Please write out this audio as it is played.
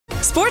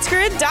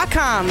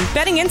SportsGrid.com.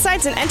 Betting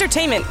insights and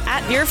entertainment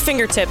at your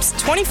fingertips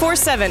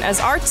 24/7 as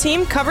our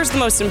team covers the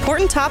most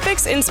important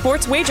topics in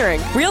sports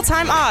wagering.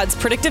 Real-time odds,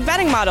 predictive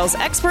betting models,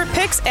 expert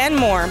picks, and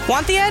more.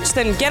 Want the edge?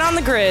 Then get on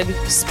the grid.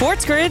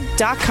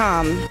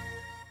 SportsGrid.com.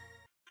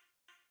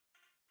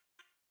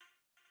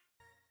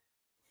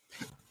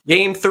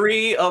 Game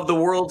 3 of the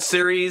World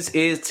Series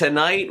is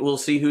tonight. We'll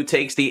see who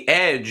takes the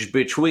edge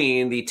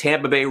between the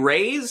Tampa Bay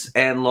Rays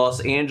and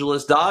Los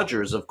Angeles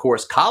Dodgers. Of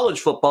course,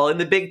 college football in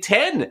the Big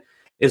Ten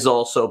is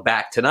also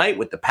back tonight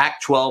with the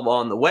Pac-12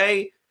 on the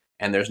way.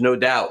 And there's no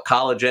doubt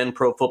college and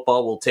pro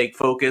football will take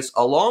focus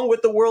along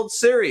with the World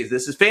Series.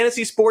 This is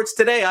Fantasy Sports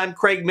Today. I'm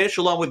Craig Mish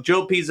along with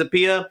Joe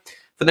Pisapia.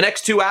 For the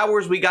next 2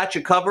 hours, we got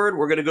you covered.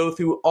 We're going to go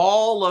through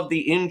all of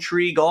the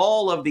intrigue,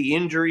 all of the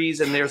injuries,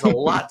 and there's a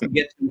lot to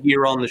get to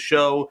here on the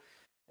show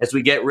as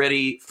we get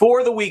ready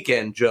for the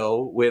weekend,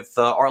 Joe, with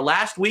our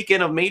last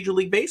weekend of Major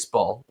League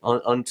Baseball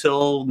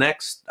until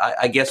next,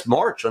 I guess,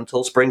 March,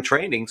 until spring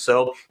training.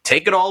 So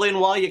take it all in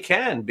while you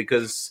can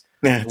because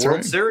the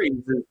World Series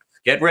is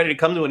getting ready to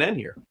come to an end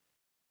here.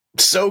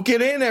 Soak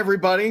it in,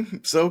 everybody.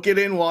 Soak it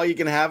in while you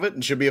can have it.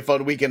 It should be a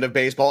fun weekend of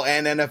baseball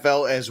and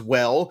NFL as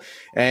well.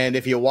 And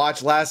if you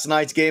watch last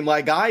night's game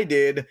like I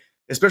did,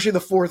 especially the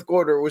fourth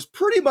quarter, it was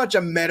pretty much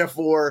a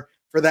metaphor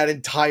for that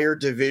entire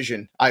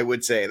division, I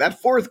would say. That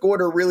fourth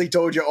quarter really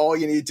told you all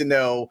you need to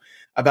know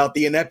about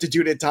the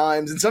ineptitude at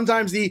times and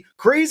sometimes the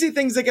crazy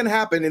things that can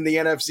happen in the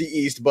NFC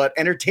East, but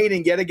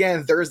entertaining yet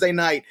again Thursday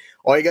night.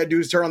 All you got to do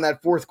is turn on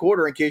that fourth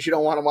quarter in case you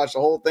don't want to watch the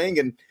whole thing,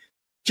 and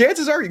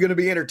chances are you're going to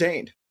be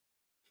entertained.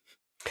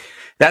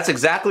 That's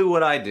exactly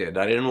what I did.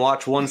 I didn't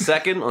watch 1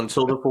 second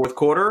until the fourth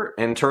quarter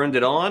and turned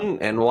it on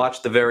and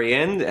watched the very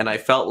end. And I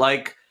felt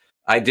like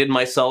I did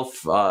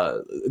myself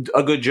a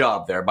good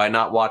job there by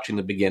not watching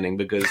the beginning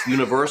because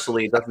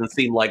universally it doesn't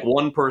seem like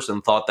one person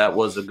thought that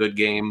was a good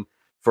game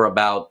for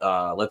about,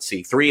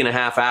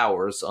 3.5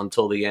 hours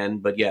until the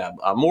end. But yeah,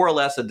 more or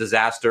less a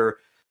disaster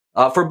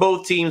for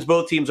both teams.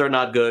 Both teams are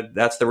not good.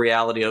 That's the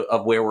reality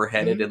of where we're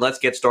headed. And let's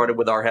get started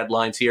with our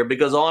headlines here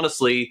because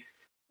honestly,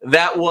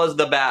 that was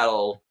the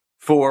battle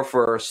for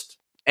first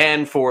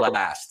and for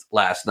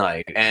last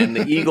night. And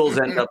the Eagles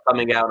end up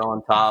coming out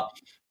on top.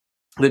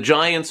 The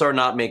Giants are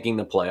not making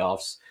the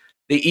playoffs.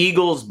 The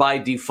Eagles, by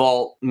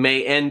default,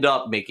 may end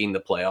up making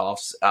the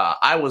playoffs.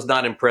 I was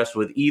not impressed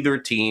with either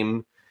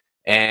team.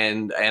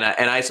 And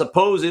I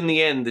suppose in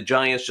the end, the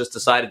Giants just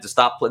decided to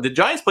stop playing. The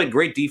Giants played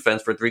great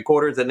defense for 3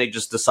 quarters, and they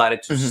just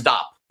decided to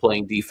stop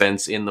playing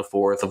defense in the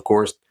fourth. Of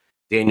course,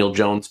 Daniel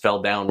Jones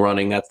fell down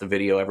running. That's the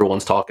video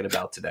everyone's talking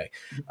about today.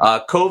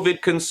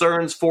 COVID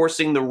concerns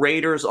forcing the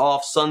Raiders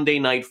off Sunday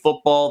Night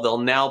Football. They'll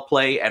now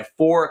play at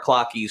 4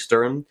 o'clock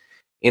Eastern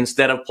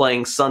instead of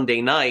playing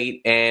Sunday night.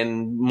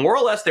 And more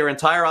or less their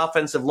entire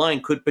offensive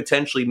line could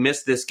potentially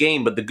miss this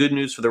game. But the good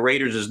news for the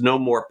Raiders is no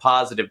more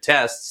positive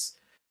tests.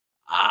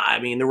 I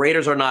mean, the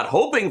Raiders are not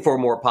hoping for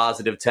more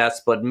positive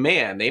tests, but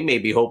man, they may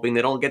be hoping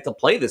they don't get to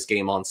play this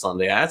game on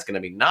Sunday. That's going to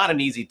be not an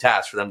easy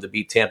task for them to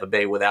beat Tampa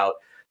Bay without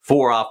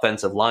 4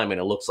 offensive linemen,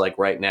 it looks like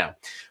right now.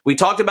 We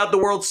talked about the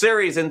World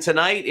Series, and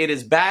tonight it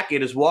is back.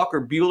 It is Walker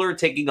Buehler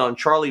taking on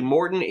Charlie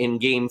Morton in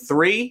Game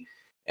 3.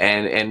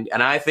 And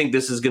I think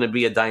this is going to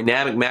be a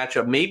dynamic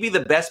matchup, maybe the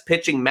best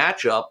pitching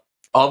matchup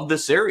of the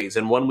series,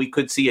 and one we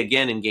could see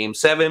again in Game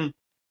 7.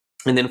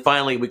 And then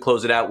finally, we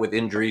close it out with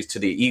injuries to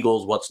the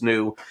Eagles. What's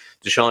new?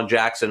 Deshaun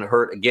Jackson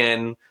hurt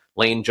again.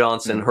 Lane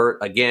Johnson hurt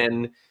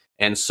again.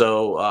 And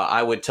so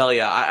I would tell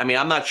you, I mean,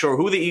 I'm not sure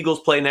who the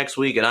Eagles play next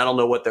week, and I don't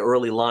know what the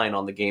early line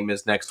on the game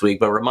is next week.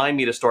 But remind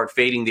me to start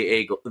fading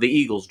the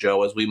Eagles,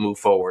 Joe, as we move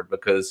forward,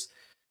 because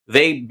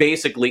they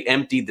basically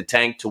emptied the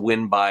tank to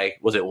win by,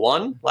 was it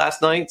 1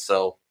 last night?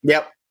 So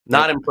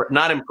not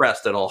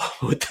impressed at all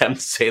with them,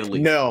 to say the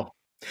least. No.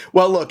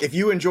 Well, look, if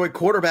you enjoy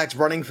quarterbacks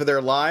running for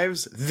their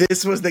lives,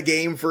 this was the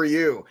game for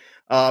you.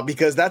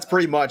 Because that's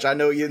pretty much, I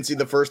know you didn't see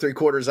the first 3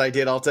 quarters I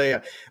did. I'll tell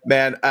you,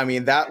 man, I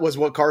mean, that was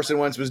what Carson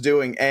Wentz was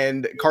doing.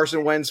 And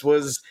Carson Wentz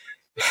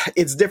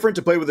it's different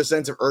to play with a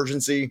sense of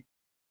urgency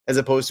as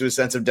opposed to a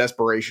sense of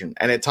desperation.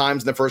 And at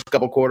times in the first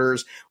couple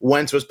quarters,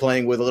 Wentz was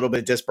playing with a little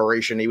bit of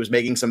desperation. He was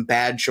making some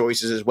bad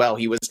choices as well.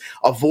 He was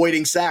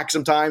avoiding sacks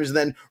sometimes and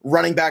then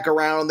running back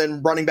around,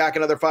 then running back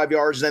another 5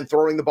 yards, and then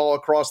throwing the ball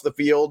across the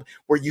field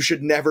where you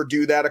should never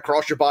do that,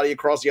 across your body,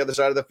 across the other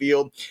side of the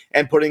field,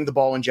 and putting the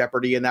ball in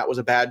jeopardy. And that was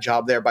a bad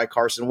job there by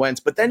Carson Wentz.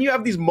 But then you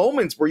have these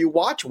moments where you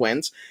watch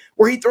Wentz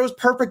where he throws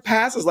perfect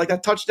passes, like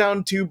that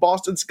touchdown to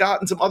Boston Scott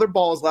and some other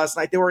balls last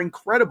night. They were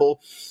incredible.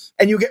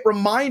 And you get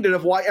reminded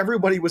of why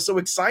everybody was so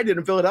excited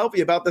in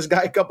Philadelphia about this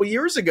guy a couple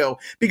years ago.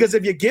 Because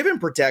if you give him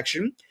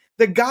protection,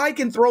 the guy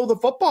can throw the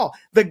football.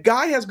 The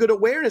guy has good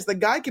awareness. The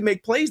guy can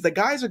make plays. The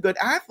guy's a good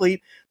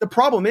athlete. The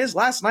problem is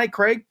last night,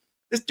 Craig,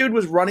 this dude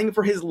was running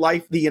for his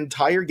life the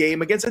entire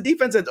game against a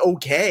defense that's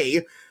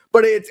okay,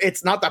 but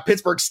it's not the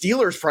Pittsburgh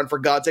Steelers front, for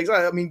God's sakes.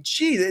 I mean,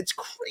 geez, it's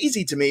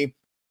crazy to me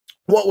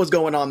what was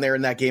going on there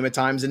in that game at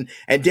times. And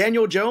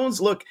Daniel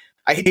Jones, look,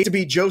 I hate to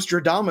be Joe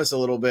Stradamus a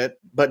little bit,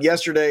 but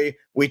yesterday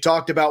we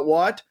talked about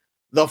what?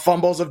 the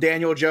fumbles of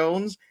Daniel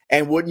Jones.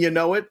 And wouldn't you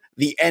know it,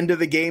 the end of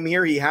the game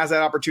here, he has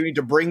that opportunity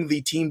to bring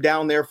the team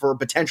down there for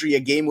potentially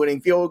a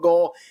game-winning field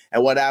goal.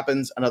 And what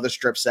happens? Another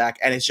strip sack.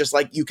 And it's just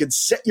like you could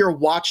set your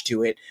watch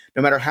to it,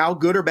 no matter how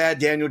good or bad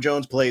Daniel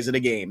Jones plays in a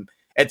game.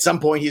 At some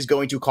point, he's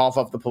going to cough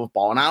up the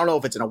football. And I don't know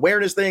if it's an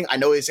awareness thing. I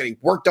know they said he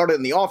worked on it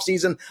in the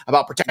offseason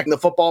about protecting the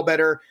football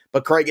better.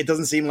 But, Craig, it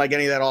doesn't seem like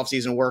any of that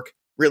offseason work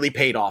really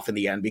paid off in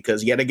the end,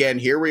 because yet again,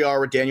 here we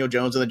are with Daniel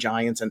Jones and the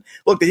Giants. And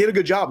look, they did a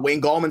good job.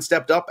 Wayne Gallman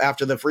stepped up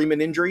after the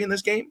Freeman injury in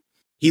this game.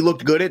 He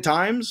looked good at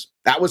times.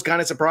 That was kind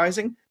of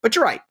surprising. But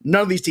you're right.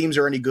 None of these teams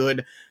are any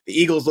good. The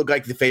Eagles look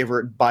like the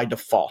favorite by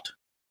default.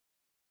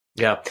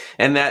 Yeah.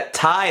 And that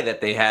tie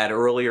that they had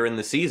earlier in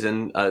the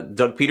season,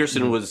 Doug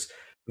Peterson was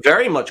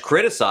very much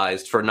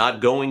criticized for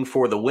not going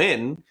for the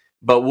win.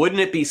 But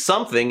wouldn't it be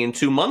something in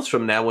 2 months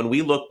from now when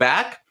we look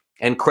back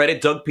and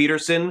credit Doug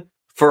Peterson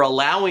for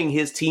allowing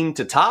his team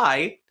to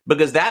tie,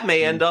 because that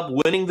may end up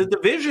winning the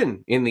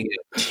division in the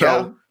end.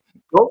 So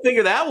go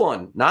figure that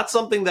one. Not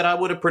something that I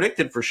would have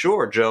predicted for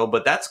sure, Joe,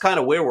 but that's kind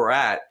of where we're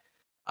at.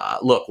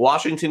 Look,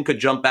 Washington could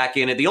jump back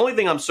in. The only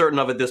thing I'm certain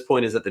of at this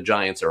point is that the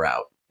Giants are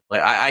out.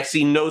 Like I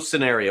see no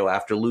scenario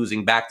after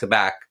losing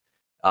back-to-back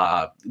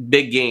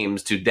big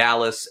games to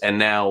Dallas and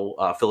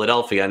now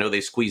Philadelphia. I know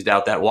they squeezed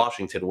out that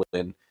Washington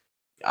win.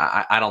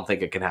 I don't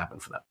think it can happen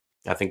for them.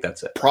 I think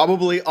that's it.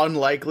 Probably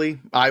unlikely.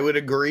 I would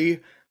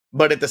agree.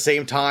 But at the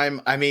same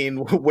time, I mean,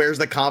 where's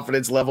the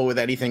confidence level with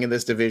anything in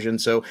this division?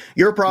 So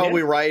you're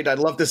probably right. I'd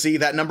love to see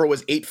that number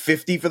was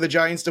 850 for the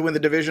Giants to win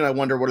the division. I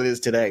wonder what it is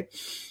today.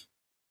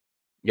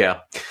 Yeah,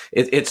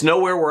 it's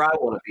nowhere where I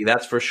want to be,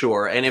 that's for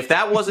sure. And if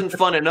that wasn't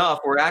fun enough,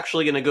 we're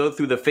actually going to go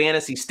through the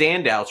fantasy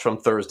standouts from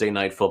Thursday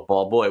Night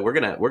Football. Boy, we're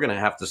gonna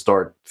have to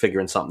start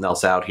figuring something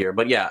else out here.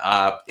 But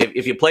yeah,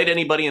 if you played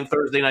anybody in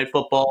Thursday Night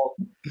Football,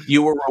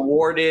 you were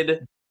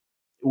rewarded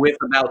with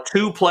about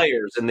 2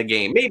 players in the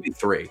game, maybe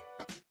 3.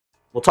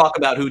 We'll talk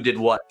about who did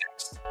what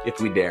next, if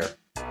we dare.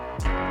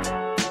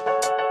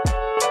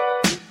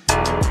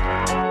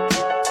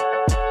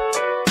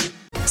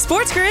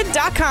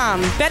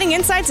 SportsGrid.com. Betting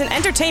insights and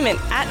entertainment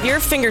at your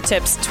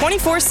fingertips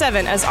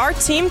 24/7 as our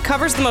team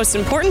covers the most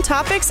important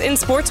topics in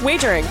sports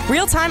wagering.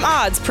 Real-time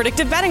odds,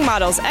 predictive betting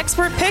models,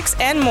 expert picks,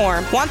 and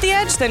more. Want the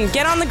edge? Then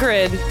get on the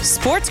grid.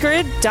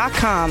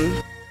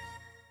 SportsGrid.com.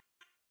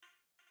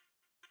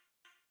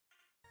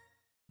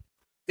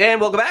 And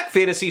welcome back,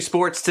 Fantasy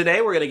Sports Today.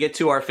 We're going to get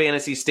to our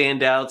fantasy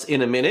standouts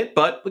in a minute,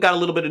 but we got a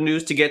little bit of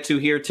news to get to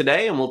here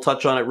today, and we'll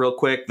touch on it real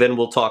quick, then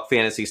we'll talk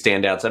fantasy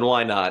standouts, and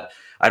why not?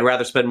 I'd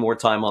rather spend more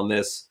time on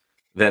this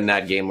than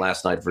that game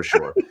last night for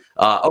sure.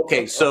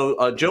 Okay,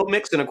 so Joe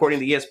Mixon, according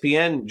to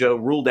ESPN, Joe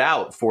ruled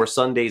out for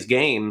Sunday's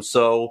game,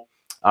 so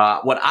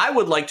what I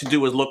would like to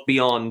do is look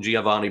beyond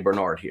Giovanni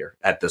Bernard here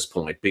at this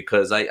point,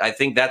 because I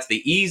think that's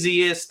the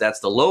easiest, that's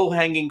the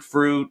low-hanging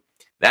fruit,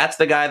 that's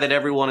the guy that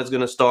everyone is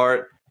going to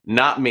start.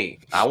 Not me.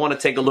 I want to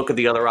take a look at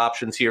the other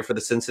options here for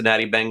the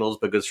Cincinnati Bengals,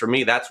 because for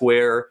me, that's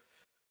where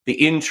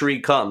the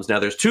intrigue comes. Now,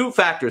 there's 2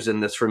 factors in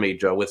this for me,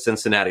 Joe, with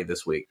Cincinnati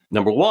this week.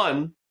 Number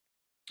one,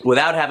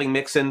 without having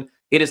Mixon,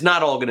 it is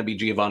not all going to be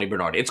Giovanni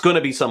Bernard. It's going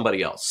to be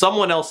somebody else.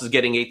 Someone else is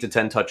getting 8 to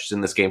 10 touches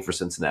in this game for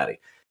Cincinnati.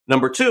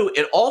 Number 2,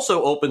 it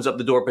also opens up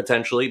the door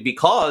potentially,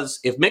 because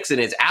if Mixon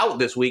is out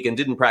this week and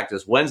didn't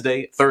practice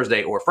Wednesday,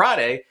 Thursday, or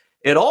Friday,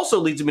 it also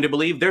leads me to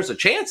believe there's a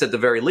chance at the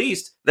very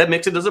least that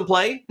Mixon doesn't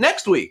play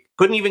next week.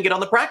 Couldn't even get on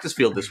the practice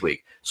field this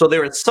week. So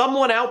there is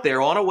someone out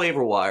there on a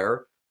waiver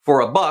wire for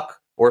 $1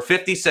 or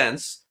 50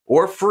 cents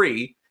or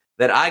free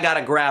that I got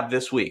to grab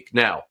this week.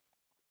 Now,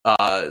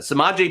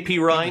 Samaje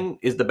Perine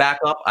is the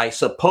backup, I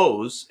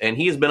suppose, and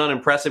he has been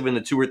unimpressive in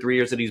the 2 or 3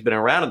 years that he's been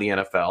around in the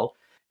NFL.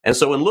 And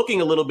so in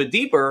looking a little bit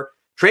deeper,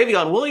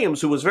 Travion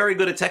Williams, who was very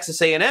good at Texas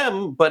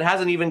A&M, but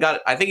hasn't even got,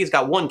 I think he's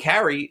got 1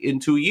 carry in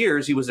 2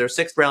 years. He was their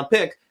 6th-round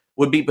pick,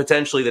 would be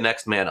potentially the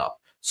next man up.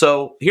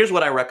 So here's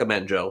what I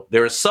recommend, Joe.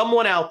 There is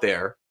someone out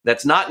there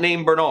that's not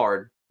named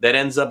Bernard that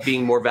ends up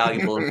being more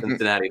valuable in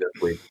Cincinnati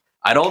this week.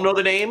 I don't know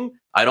the name.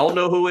 I don't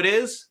know who it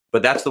is,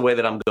 but that's the way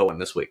that I'm going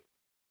this week.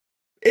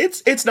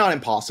 It's not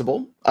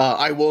impossible.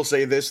 I will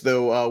say this,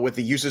 though, with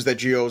the uses that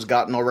Gio's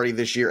gotten already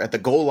this year at the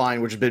goal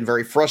line, which has been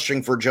very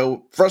frustrating for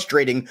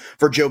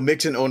Joe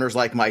Mixon owners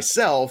like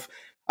myself,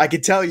 I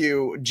could tell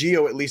you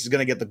Gio at least is going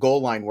to get the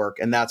goal line work,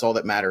 and that's all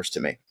that matters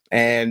to me.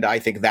 And I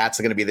think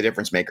that's going to be the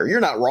difference maker. You're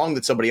not wrong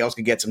that somebody else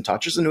could get some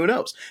touches, and who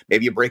knows?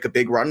 Maybe you break a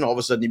big run and all of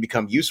a sudden you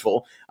become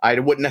useful. I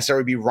wouldn't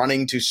necessarily be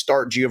running to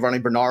start Giovanni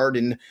Bernard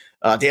in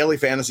daily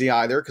fantasy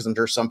either, because I'm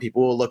sure some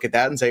people will look at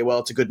that and say, well,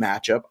 it's a good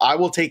matchup. I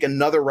will take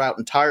another route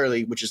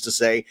entirely, which is to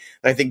say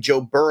that I think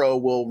Joe Burrow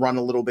will run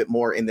a little bit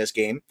more in this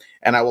game.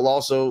 And I will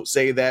also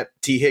say that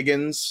T.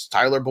 Higgins,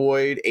 Tyler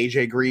Boyd,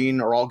 A.J.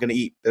 Green are all going to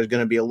eat. There's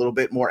going to be a little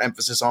bit more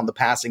emphasis on the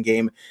passing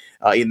game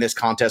in this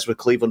contest with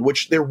Cleveland,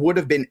 which there would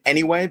have been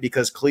anyway,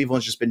 because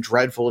Cleveland's just been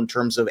dreadful in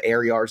terms of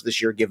air yards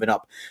this year given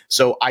up.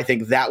 So I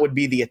think that would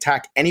be the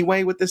attack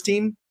anyway with this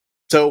team.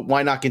 So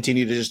why not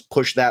continue to just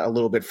push that a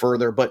little bit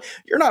further? But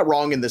you're not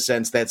wrong in the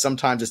sense that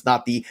sometimes it's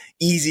not the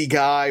easy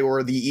guy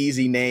or the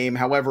easy name.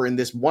 However, in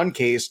this one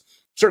case,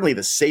 certainly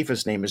the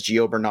safest name is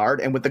Gio Bernard.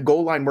 And with the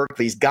goal line work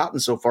that he's gotten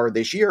so far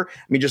this year,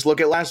 I mean, just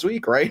look at last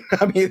week, right?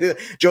 I mean,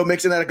 Joe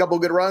Mixon had a couple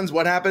good runs.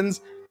 What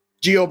happens?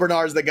 Gio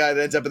Bernard's the guy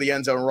that ends up in the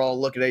end zone, and we're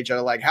all looking at each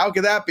other like, how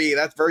could that be?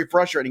 That's very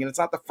frustrating. And it's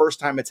not the first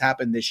time it's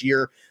happened this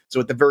year. So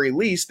at the very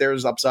least,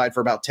 there's upside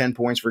for about 10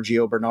 points for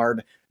Gio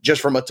Bernard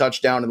just from a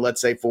touchdown and let's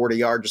say 40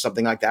 yards or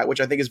something like that, which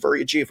I think is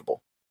very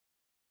achievable.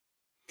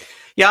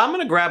 Yeah, I'm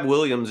going to grab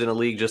Williams in a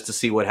league just to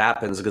see what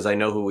happens because I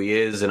know who he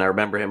is and I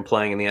remember him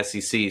playing in the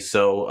SEC.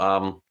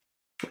 So,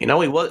 he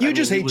was. You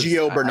just hate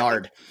Gio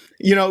Bernard.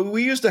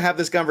 We used to have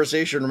this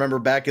conversation. Remember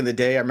back in the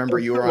day? I remember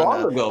you were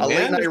on a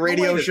late night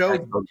radio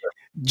show.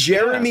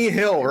 Jeremy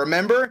Hill,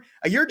 remember?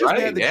 You're just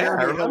mad that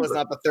Jeremy Hill is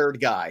not the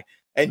third guy,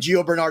 and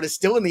Gio Bernard is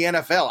still in the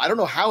NFL. I don't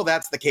know how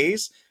that's the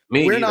case.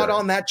 We're not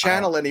on that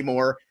channel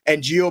anymore,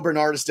 and Gio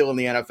Bernard is still in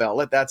the NFL.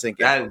 Let that sink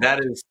in.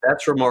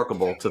 That's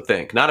remarkable to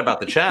think. Not about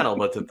the channel,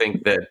 but to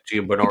think that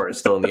Gio Bernard is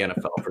still in the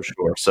NFL for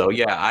sure. So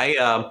yeah,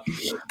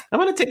 I'm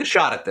going to take a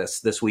shot at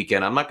this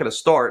weekend. I'm not going to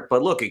start,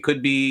 but look, it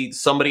could be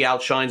somebody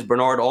outshines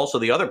Bernard. Also,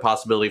 the other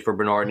possibility for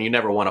Bernard, and you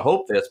never want to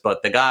hope this,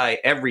 but the guy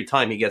every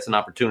time he gets an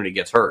opportunity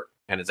gets hurt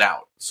and is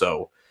out.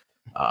 So.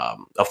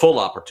 A full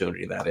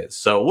opportunity, that is.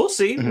 So we'll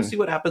see. We'll see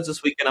what happens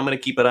this weekend. I'm going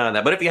to keep an eye on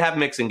that. But if you have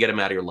Mixon, get him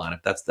out of your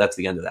lineup. That's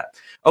the end of that.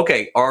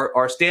 Okay,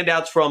 our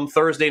standouts from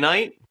Thursday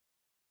night.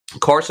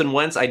 Carson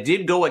Wentz. I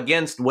did go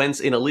against Wentz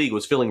in a league.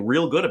 Was feeling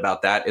real good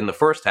about that in the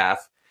first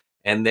half.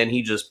 And then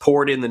he just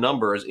poured in the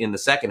numbers in the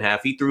second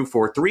half. He threw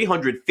for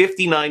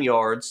 359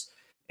 yards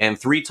and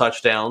 3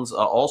 touchdowns.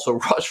 Also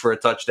rushed for a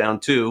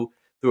touchdown, too.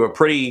 Threw a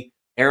pretty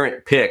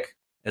errant pick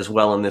as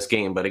well in this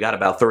game, but he got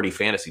about 30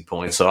 fantasy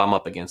points, so I'm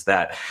up against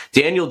that.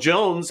 Daniel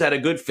Jones had a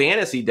good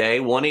fantasy day,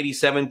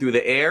 187 through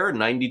the air,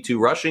 92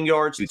 rushing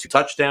yards, 2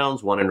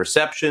 touchdowns, 1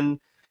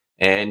 interception,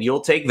 and you'll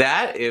take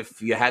that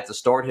if you had to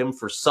start him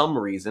for some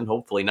reason.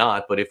 Hopefully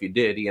not, but if you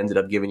did, he ended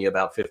up giving you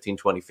about 15,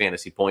 20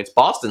 fantasy points.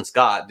 Boston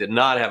Scott did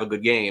not have a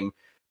good game,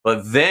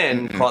 but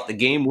then caught the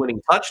game-winning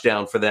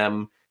touchdown for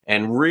them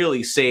and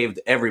really saved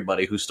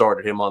everybody who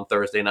started him on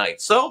Thursday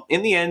night. So,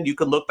 in the end, you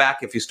could look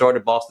back if you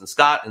started Boston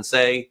Scott and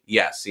say,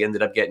 yes, he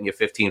ended up getting you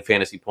 15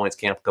 fantasy points.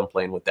 Can't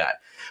complain with that.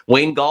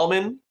 Wayne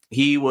Gallman,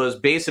 he was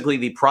basically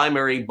the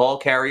primary ball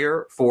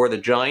carrier for the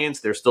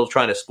Giants. They're still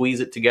trying to squeeze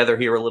it together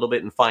here a little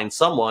bit and find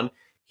someone.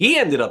 He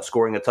ended up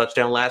scoring a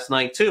touchdown last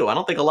night, too. I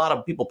don't think a lot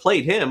of people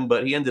played him,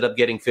 but he ended up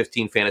getting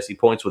 15 fantasy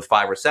points with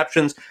 5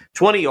 receptions,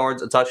 20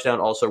 yards, a touchdown,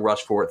 also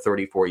rushed for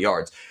 34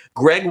 yards.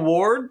 Greg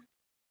Ward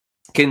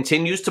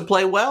continues to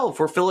play well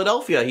for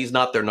Philadelphia. He's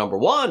not their number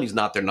 1. He's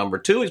not their number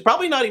 2. He's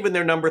probably not even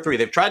their number 3.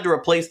 They've tried to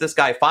replace this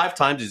guy 5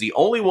 times. He's the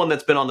only one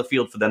that's been on the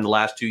field for them the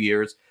last 2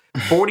 years.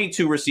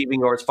 42 receiving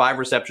yards, 5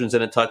 receptions,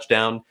 and a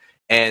touchdown.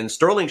 And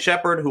Sterling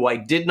Shepard, who I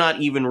did not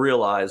even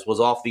realize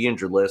was off the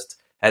injured list,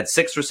 had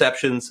 6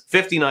 receptions,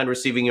 59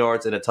 receiving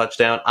yards, and a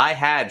touchdown. I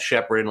had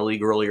Shepard in a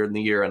league earlier in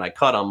the year, and I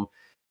cut him.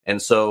 And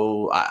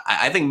so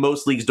I think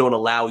most leagues don't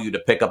allow you to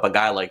pick up a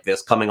guy like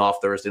this coming off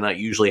Thursday night.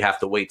 You usually have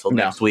to wait till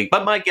next week.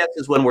 But my guess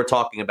is when we're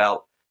talking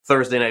about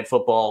Thursday night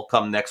football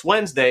come next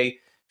Wednesday,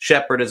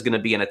 Shepard is going to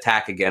be an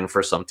attack again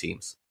for some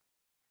teams.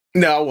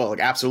 No, well,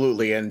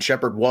 absolutely. And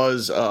Shepard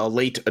was a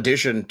late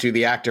addition to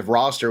the active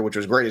roster, which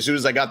was great. As soon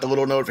as I got the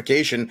little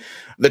notification,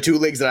 the 2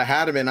 leagues that I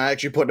had him in, I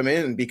actually put him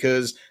in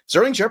because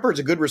Sterling Shepard's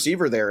a good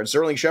receiver there. And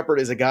Sterling Shepard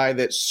is a guy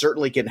that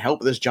certainly can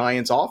help this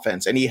Giants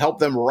offense. And he helped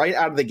them right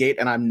out of the gate.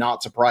 And I'm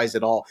not surprised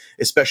at all,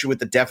 especially with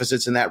the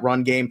deficits in that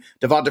run game.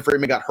 Devonta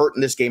Freeman got hurt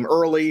in this game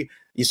early.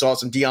 You saw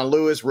some Dion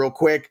Lewis real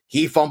quick.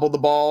 He fumbled the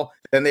ball.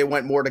 Then they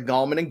went more to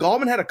Gallman. And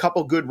Gallman had a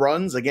couple good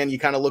runs. Again, you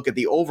kind of look at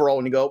the overall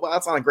and you go, well,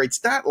 that's not a great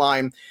stat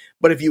line.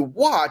 But if you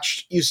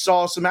watched, you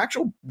saw some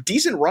actual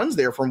decent runs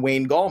there from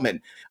Wayne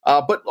Gallman.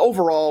 But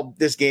overall,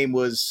 this game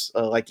was,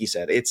 like you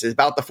said, it's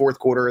about the fourth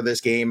quarter of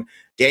this game.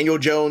 Daniel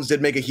Jones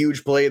did make a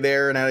huge play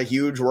there and had a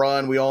huge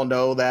run. We all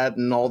know that.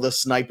 And all the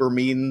sniper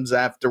memes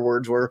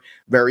afterwards were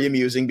very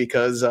amusing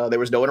because there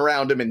was no one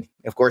around him. And,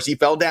 of course, he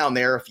fell down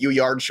there a few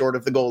yards short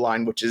of the goal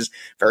line, which is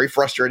very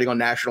frustrating on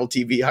national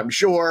TV, I'm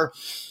sure.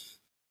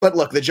 But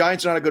look, the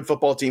Giants are not a good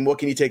football team. What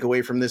can you take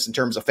away from this in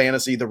terms of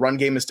fantasy? The run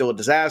game is still a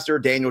disaster.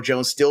 Daniel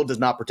Jones still does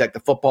not protect the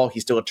football.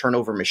 He's still a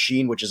turnover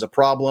machine, which is a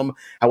problem.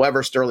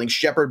 However, Sterling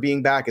Shepard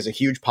being back is a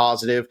huge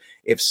positive.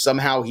 If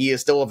somehow he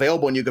is still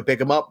available and you can pick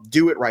him up,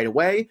 do it right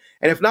away.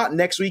 And if not,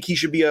 next week he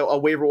should be a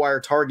waiver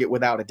wire target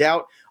without a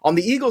doubt. On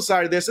the Eagles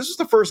side of this was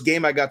the first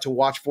game I got to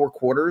watch 4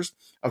 quarters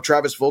of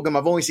Travis Fulgham.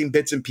 I've only seen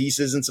bits and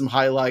pieces and some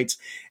highlights.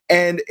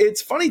 And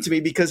it's funny to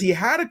me because he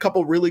had a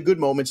couple really good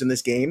moments in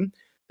this game.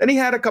 Then he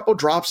had a couple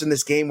drops in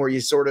this game where you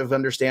sort of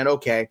understand,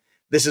 okay,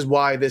 this is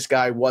why this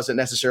guy wasn't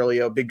necessarily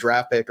a big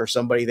draft pick or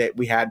somebody that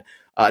we had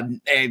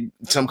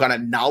some kind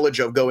of knowledge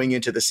of going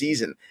into the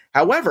season.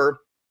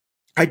 However,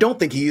 I don't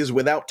think he is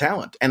without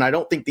talent, and I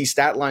don't think these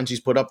stat lines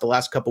he's put up the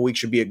last couple weeks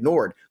should be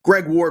ignored.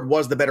 Greg Ward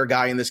was the better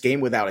guy in this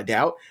game without a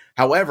doubt.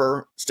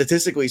 However,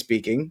 statistically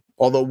speaking,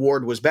 although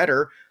Ward was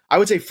better, I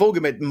would say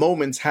Fulgham at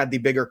moments had the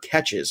bigger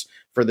catches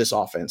for this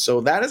offense.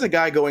 So that is a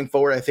guy going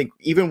forward. I think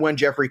even when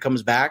Jeffrey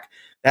comes back,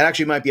 that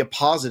actually might be a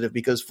positive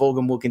because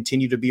Fulgham will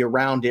continue to be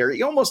around there.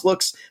 He almost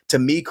looks to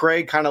me,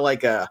 Craig, kind of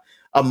like a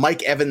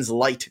Mike Evans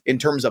light in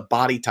terms of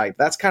body type.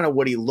 That's kind of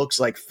what he looks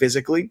like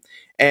physically.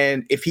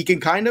 And if he can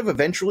kind of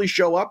eventually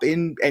show up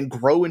in and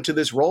grow into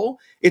this role,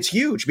 it's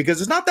huge because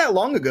it's not that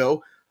long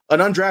ago, an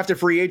undrafted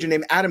free agent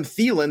named Adam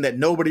Thielen that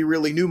nobody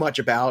really knew much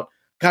about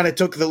kind of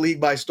took the league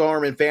by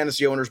storm and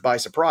fantasy owners by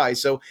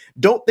surprise. So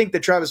don't think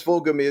that Travis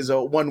Fulgham is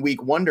a 1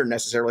 week wonder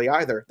necessarily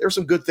either. There's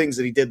some good things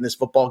that he did in this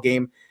football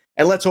game.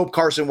 And let's hope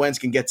Carson Wentz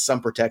can get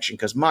some protection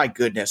because my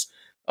goodness,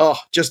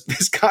 just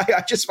this guy,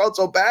 I just felt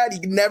so bad. He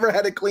never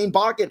had a clean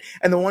pocket.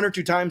 And the 1 or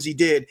 2 times he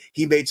did,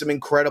 he made some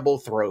incredible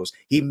throws.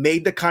 He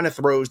made the kind of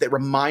throws that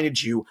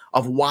reminded you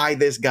of why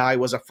this guy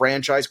was a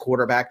franchise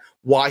quarterback,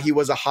 why he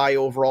was a high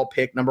overall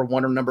pick, number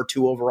 1 or number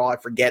 2 overall. I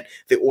forget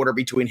the order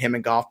between him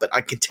and Goff, but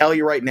I can tell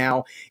you right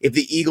now, if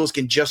the Eagles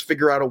can just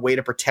figure out a way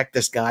to protect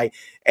this guy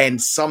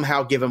and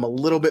somehow give him a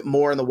little bit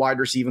more in the wide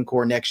receiving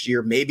core next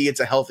year, maybe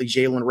it's a healthy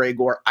Jalen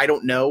Reagor. I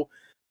don't know.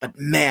 But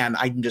man,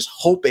 I'm just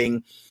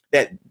hoping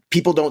that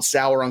people don't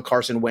sour on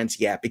Carson Wentz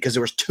yet because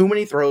there was too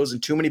many throws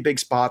and too many big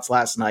spots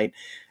last night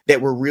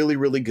that were really,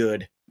 really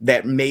good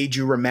that made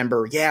you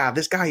remember, yeah,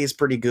 this guy is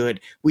pretty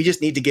good. We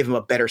just need to give him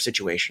a better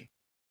situation.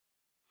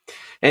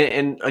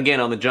 And again,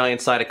 on the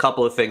Giants side, a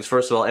couple of things.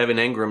 First of all, Evan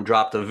Engram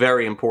dropped a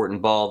very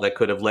important ball that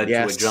could have led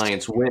to a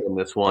Giants win in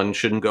this one.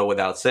 Shouldn't go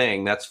without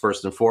saying. That's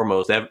first and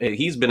foremost.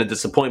 He's been a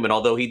disappointment,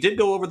 although he did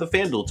go over the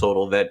FanDuel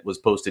total that was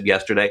posted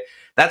yesterday.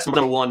 That's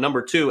number one.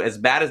 Number two, as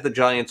bad as the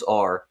Giants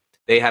are,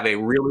 they have a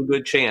really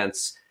good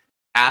chance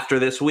after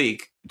this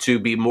week to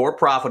be more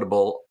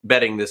profitable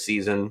betting this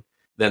season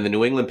than the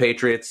New England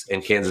Patriots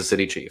and Kansas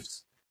City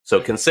Chiefs. So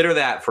consider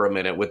that for a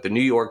minute with the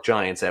New York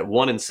Giants at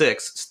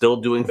 1-6, still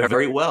doing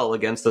very well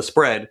against the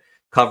spread,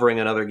 covering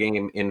another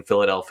game in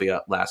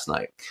Philadelphia last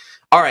night.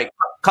 All right,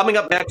 coming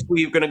up next,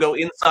 we're going to go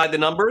inside the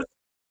numbers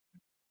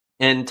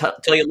and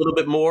tell you a little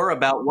bit more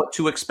about what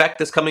to expect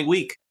this coming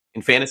week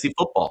in fantasy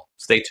football.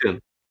 Stay tuned.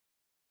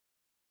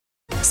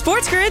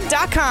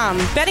 SportsGrid.com.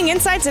 Betting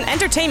insights and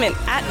entertainment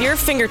at your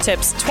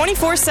fingertips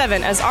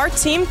 24/7 as our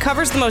team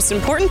covers the most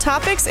important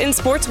topics in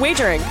sports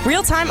wagering.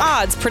 Real-time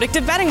odds,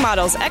 predictive betting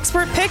models,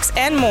 expert picks,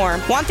 and more.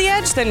 Want the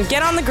edge? Then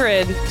get on the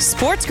grid.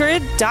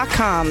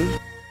 SportsGrid.com.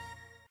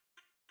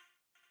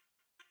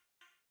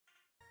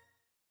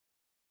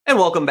 And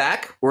welcome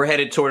back. We're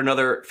headed toward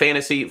another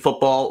fantasy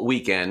football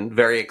weekend.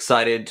 Very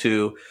excited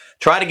to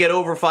try to get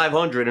over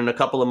 500 in a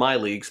couple of my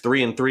leagues,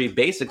 3-3,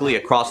 basically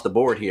across the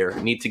board here.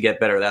 Need to get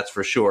better, that's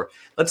for sure.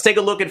 Let's take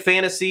a look at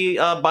fantasy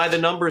by the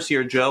numbers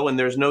here, Joe. And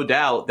there's no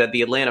doubt that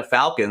the Atlanta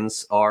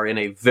Falcons are in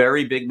a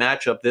very big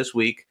matchup this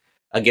week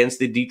against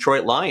the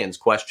Detroit Lions.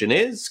 Question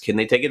is, can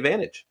they take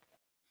advantage?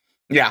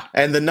 Yeah,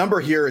 and the number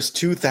here is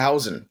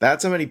 2,000.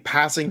 That's how many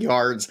passing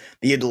yards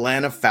the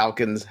Atlanta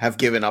Falcons have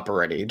given up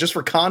already. Just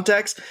for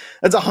context,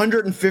 that's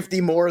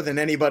 150 more than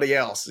anybody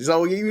else.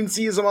 So you can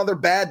see some other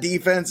bad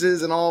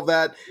defenses and all of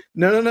that.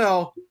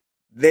 No.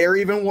 They're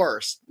even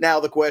worse. Now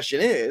the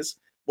question is,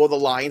 will the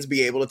Lions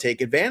be able to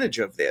take advantage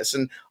of this?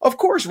 And of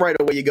course, right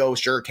away you go,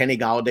 sure, Kenny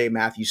Golladay,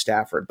 Matthew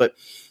Stafford. But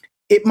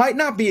it might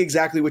not be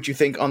exactly what you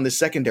think on the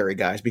secondary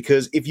guys,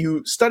 because if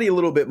you study a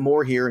little bit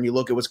more here and you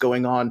look at what's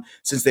going on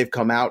since they've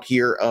come out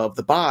here of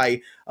the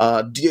bye,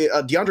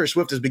 DeAndre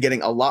Swift has been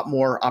getting a lot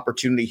more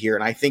opportunity here,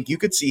 and I think you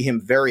could see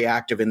him very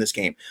active in this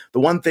game.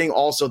 The one thing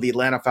also the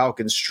Atlanta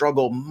Falcons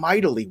struggle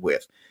mightily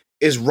with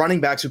is running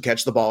backs who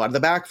catch the ball out of the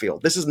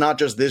backfield. This is not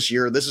just this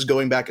year. This is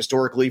going back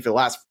historically for the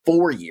last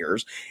 4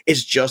 years.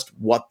 It's just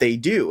what they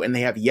do, and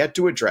they have yet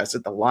to address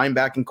it. The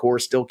linebacking core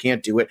still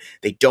can't do it.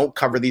 They don't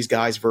cover these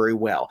guys very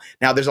well.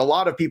 Now, there's a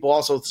lot of people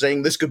also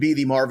saying this could be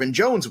the Marvin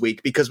Jones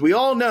week, because we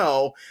all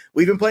know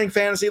we've been playing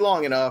fantasy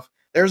long enough.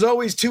 There's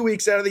always 2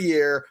 weeks out of the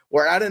year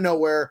where out of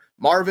nowhere,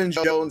 Marvin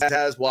Jones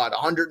has,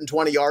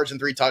 120 yards and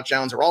 3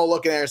 touchdowns. We're all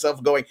looking at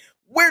ourselves going,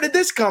 where did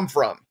this come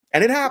from?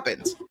 And it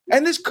happens.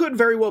 And this could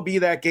very well be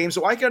that game.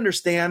 So I can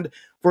understand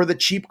for the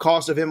cheap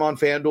cost of him on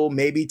FanDuel,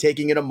 maybe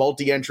taking in a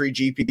multi-entry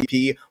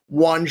GPP,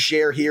 1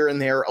 share here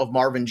and there of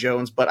Marvin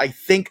Jones. But I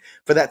think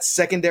for that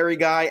secondary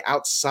guy,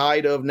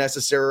 outside of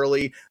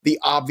necessarily the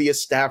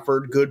obvious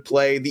Stafford good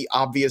play, the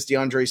obvious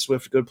DeAndre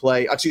Swift good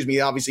play,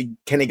 obviously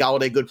Kenny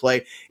Golladay good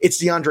play, it's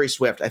DeAndre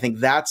Swift. I think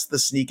that's the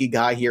sneaky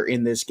guy here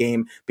in this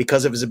game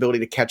because of his ability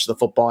to catch the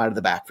football out of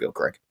the backfield,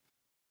 Greg.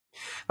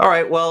 All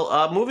right,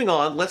 well, moving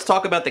on, let's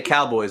talk about the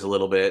Cowboys a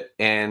little bit.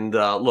 And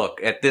look,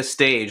 at this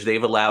stage,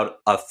 they've allowed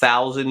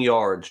 1,000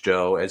 yards,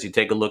 Joe, as you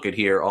take a look at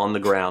here on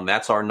the ground.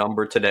 That's our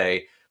number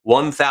today,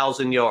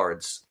 1,000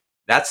 yards.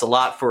 That's a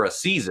lot for a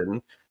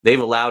season. They've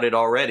allowed it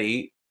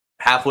already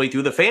halfway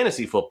through the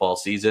fantasy football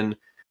season.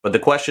 But the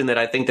question that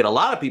I think that a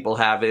lot of people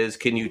have is,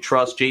 can you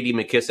trust J.D.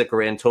 McKissic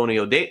or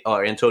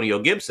Antonio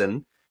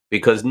Gibson?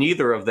 Because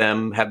neither of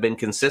them have been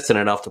consistent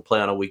enough to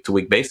play on a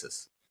week-to-week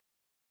basis.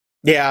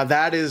 Yeah,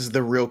 that is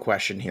the real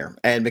question here.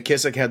 And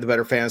McKissick had the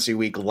better fantasy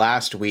week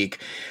last week.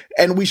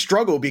 And we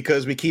struggle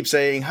because we keep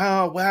saying,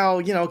 oh,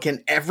 well,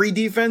 can every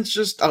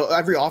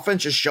every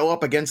offense just show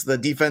up against the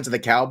defense of the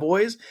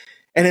Cowboys?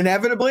 And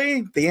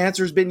inevitably, the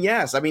answer has been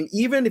yes. I mean,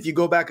 even if you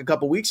go back a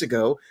couple weeks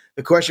ago,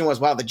 the question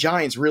was, wow, the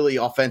Giants really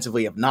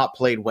offensively have not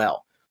played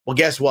well. Well,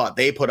 guess what?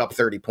 They put up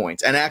 30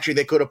 points. And actually,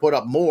 they could have put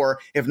up more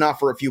if not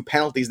for a few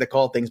penalties that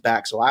called things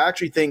back. So I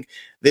actually think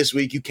this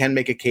week you can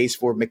make a case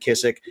for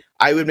McKissick.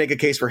 I would make a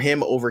case for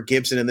him over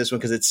Gibson in this one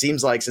because it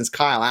seems like since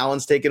Kyle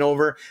Allen's taken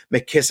over,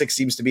 McKissick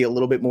seems to be a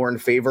little bit more in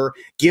favor.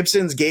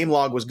 Gibson's game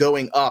log was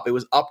going up. It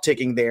was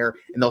upticking there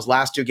in those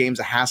last two games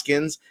of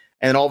Haskins.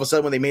 And all of a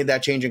sudden, when they made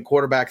that change in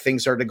quarterback,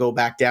 things started to go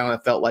back down.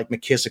 It felt like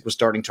McKissick was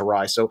starting to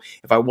rise. So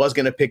if I was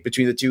going to pick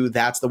between the two,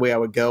 that's the way I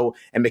would go.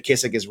 And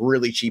McKissick is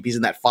really cheap. He's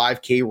in that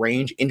 5K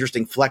range.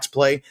 Interesting flex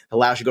play.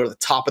 Allows you to go to the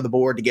top of the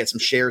board to get some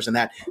shares in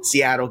that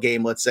Seattle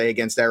game, let's say,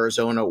 against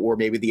Arizona, or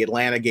maybe the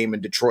Atlanta game in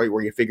Detroit,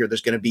 where you figure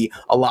there's going to be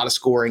a lot of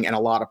scoring and a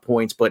lot of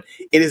points. But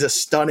it is a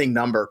stunning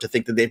number to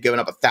think that they've given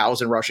up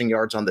 1,000 rushing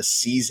yards on the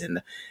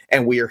season,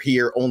 and we are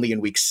here only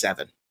in week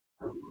 7.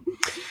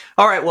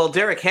 All right, well,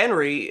 Derrick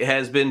Henry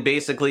has been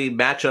basically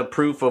matchup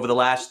proof over the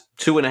last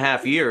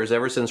 2.5 years,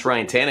 ever since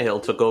Ryan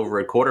Tannehill took over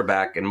at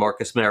quarterback and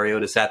Marcus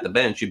Mariota sat the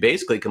bench. You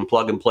basically can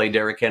plug and play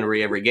Derrick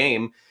Henry every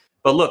game.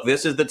 But look,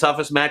 this is the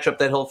toughest matchup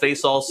that he'll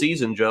face all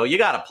season, Joe. You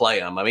got to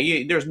play him. I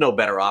mean, there's no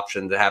better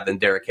option to have than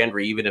Derrick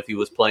Henry. Even if he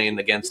was playing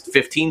against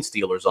 15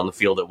 Steelers on the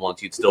field at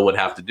once, you'd still would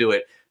have to do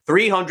it.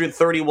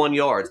 331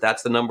 yards.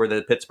 That's the number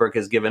that Pittsburgh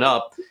has given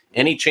up.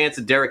 Any chance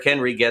that Derrick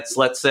Henry gets,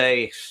 let's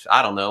say,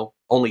 I don't know,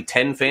 only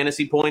 10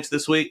 fantasy points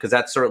this week? Because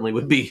that certainly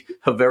would be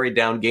a very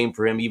down game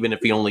for him, even if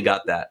he only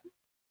got that.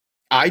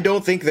 I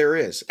don't think there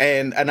is.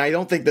 And I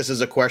don't think this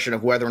is a question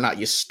of whether or not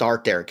you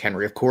start Derrick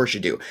Henry. Of course you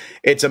do.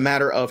 It's a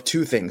matter of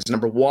two things.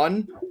 Number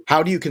one,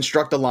 how do you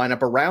construct a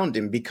lineup around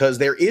him? Because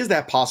there is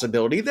that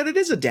possibility that it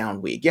is a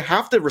down week. You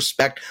have to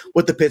respect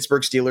what the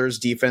Pittsburgh Steelers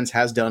defense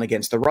has done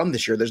against the run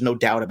this year. There's no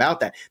doubt about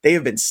that. They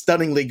have been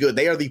stunningly good.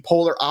 They are the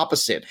polar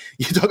opposite.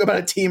 You talk about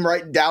a team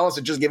right in Dallas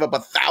that just gave up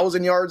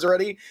 1,000 yards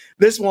already.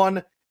 This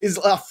one is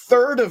a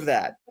third of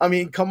that. I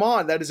mean, come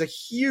on, that is a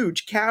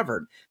huge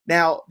cavern.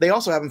 Now, they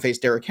also haven't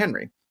faced Derrick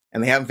Henry,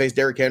 and they haven't faced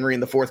Derrick Henry in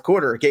the fourth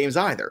quarter games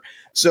either.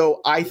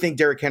 So I think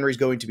Derrick Henry is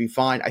going to be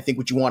fine. I think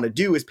what you want to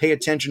do is pay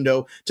attention,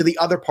 though, to the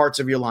other parts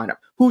of your lineup.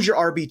 Who's your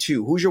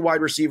RB2? Who's your wide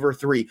receiver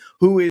 3?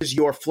 Who is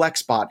your flex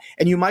spot?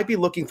 And you might be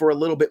looking for a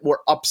little bit more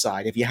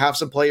upside. If you have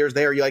some players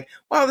there, you're like,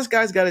 wow, this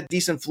guy's got a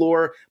decent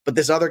floor, but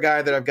this other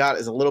guy that I've got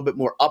is a little bit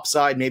more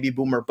upside, maybe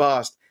boom or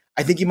bust.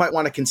 I think you might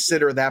want to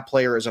consider that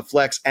player as a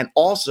flex. And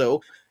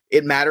also,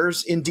 it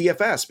matters in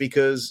DFS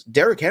because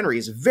Derrick Henry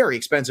is very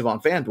expensive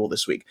on FanDuel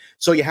this week.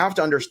 So you have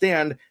to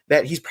understand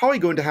that he's probably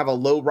going to have a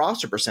low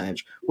roster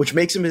percentage, which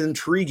makes him an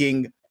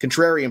intriguing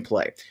contrarian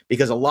play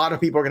because a lot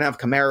of people are going to have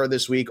Kamara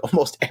this week.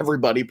 Almost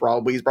everybody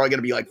probably. He's probably going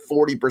to be like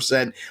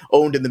 40%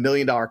 owned in the $1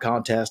 million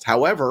contest.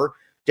 However,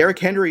 Derrick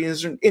Henry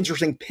is an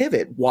interesting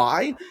pivot.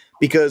 Why?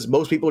 Because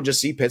most people just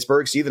see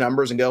Pittsburgh, see the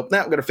numbers, and go, nah,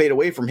 I'm going to fade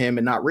away from him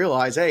and not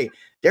realize, hey,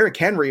 Derrick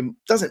Henry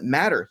doesn't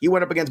matter. He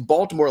went up against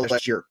Baltimore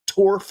last year,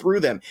 tore through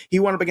them. He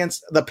went up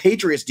against the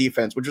Patriots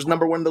defense, which was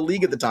number 1 in the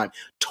league at the time,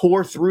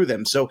 tore through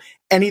them. So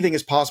anything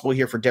is possible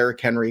here for Derrick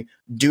Henry.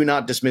 Do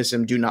not dismiss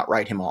him. Do not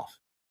write him off.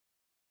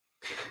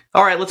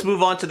 All right, let's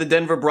move on to the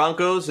Denver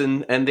Broncos,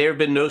 and they've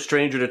been no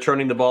stranger to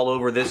turning the ball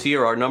over this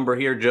year. Our number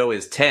here, Joe,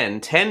 is 10.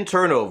 10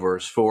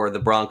 turnovers for the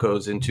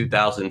Broncos in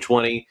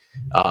 2020.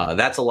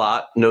 That's a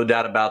lot, no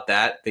doubt about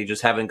that. They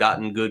just haven't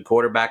gotten good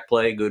quarterback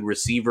play, good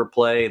receiver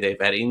play.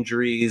 They've had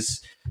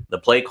injuries. The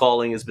play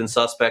calling has been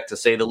suspect, to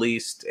say the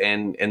least.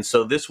 And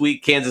so this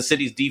week, Kansas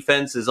City's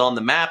defense is on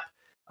the map.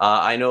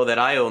 I know that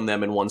I own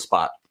them in one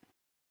spot.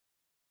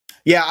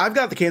 Yeah, I've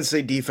got the Kansas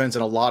City defense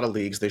in a lot of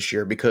leagues this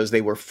year because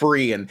they were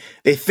free and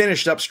they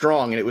finished up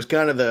strong. And it was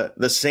kind of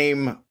the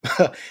same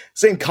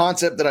same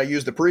concept that I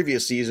used the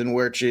previous season,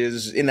 which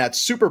is in that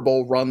Super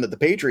Bowl run that the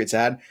Patriots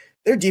had.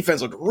 Their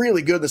defense looked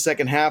really good in the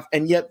second half,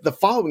 and yet the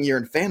following year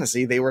in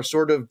fantasy, they were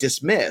sort of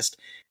dismissed.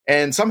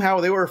 And somehow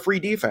they were a free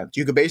defense.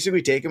 You could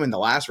basically take them in the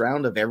last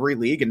round of every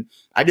league. And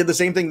I did the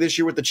same thing this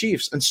year with the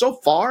Chiefs. And so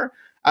far,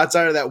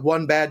 outside of that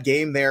one bad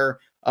game there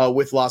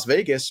with Las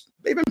Vegas,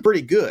 they've been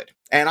pretty good.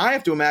 And I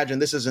have to imagine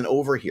this isn't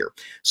over here.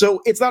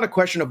 So it's not a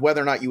question of whether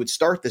or not you would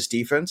start this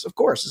defense. Of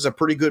course, it's a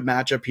pretty good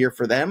matchup here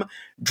for them.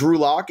 Drew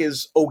Lock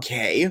is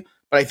okay,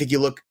 but I think you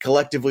look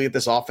collectively at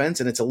this offense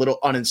and it's a little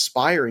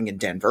uninspiring in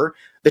Denver.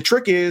 The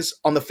trick is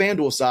on the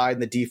FanDuel side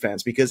and the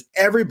defense, because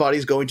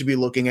everybody's going to be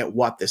looking at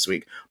what this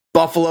week?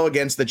 Buffalo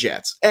against the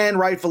Jets, and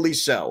rightfully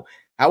so.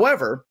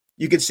 However,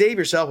 you could save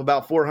yourself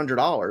about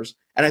 $400,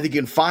 and I think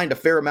you can find a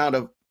fair amount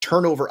of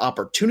turnover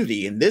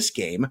opportunity in this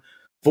game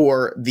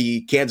for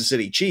the Kansas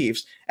City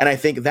Chiefs. And I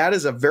think that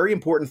is a very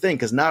important thing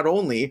because not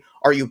only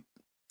are you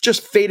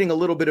just fading a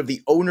little bit of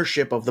the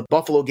ownership of the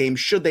Buffalo game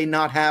should they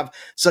not have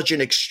such an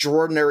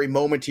extraordinary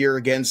moment here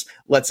against,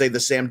 let's say,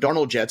 the Sam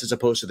Darnold Jets as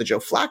opposed to the Joe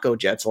Flacco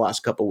Jets the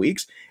last couple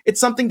weeks, it's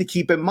something to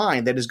keep in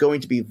mind that is going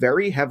to be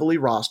very heavily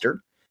rostered.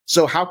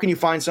 So how can you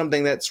find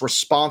something that's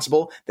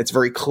responsible, that's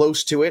very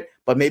close to it,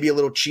 but maybe a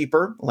little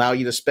cheaper, allow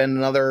you to spend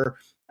another,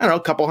 I don't know,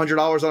 a couple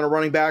 $100 on a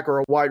running back or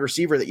a wide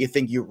receiver that you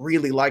think you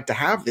really like to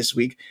have this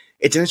week?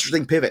 It's an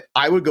interesting pivot.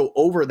 I would go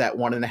over that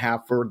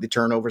 1.5 for the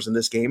turnovers in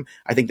this game.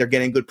 I think they're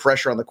getting good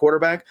pressure on the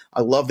quarterback.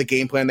 I love the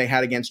game plan they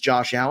had against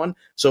Josh Allen.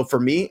 So for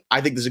me, I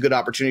think this is a good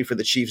opportunity for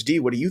the Chiefs D.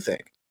 What do you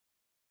think?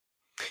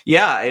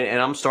 Yeah,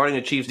 and I'm starting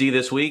a Chiefs D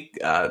this week.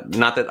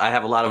 Not that I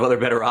have a lot of other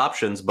better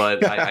options,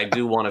 but I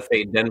do want to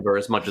fade Denver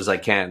as much as I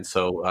can.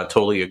 So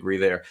totally agree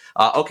there.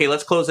 Okay,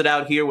 let's close it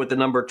out here with the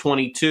number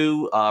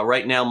 22.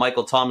 Right now,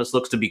 Michael Thomas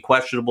looks to be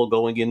questionable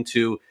going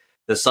into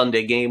the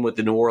Sunday game with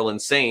the New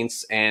Orleans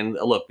Saints. And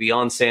look,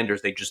 beyond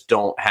Sanders, they just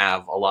don't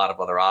have a lot of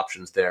other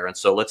options there. And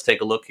so let's take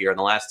a look here. In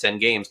the last 10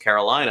 games,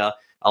 Carolina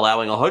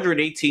allowing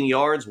 118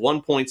 yards,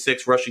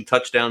 1.6 rushing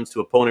touchdowns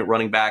to opponent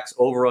running backs,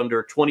 over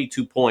under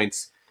 22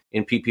 points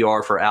in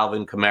PPR for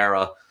Alvin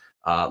Kamara.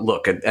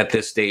 Look, at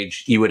this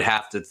stage, you would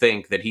have to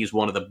think that he's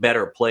one of the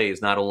better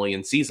plays, not only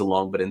in season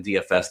long, but in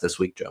DFS this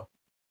week, Joe.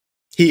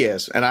 He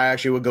is, and I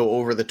actually would go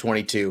over the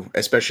 22,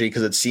 especially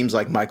because it seems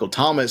like Michael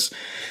Thomas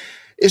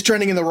is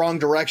trending in the wrong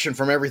direction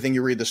from everything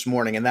you read this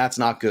morning, and that's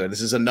not good. This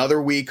is another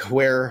week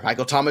where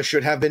Michael Thomas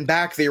should have been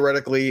back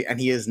theoretically, and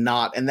he is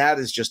not, and that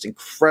is just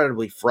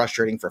incredibly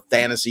frustrating for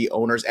fantasy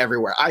owners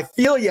everywhere. I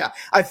feel ya.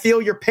 I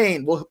feel your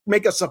pain. We'll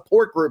make a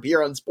support group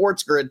here on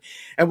Sports Grid,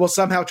 and we'll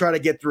somehow try to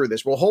get through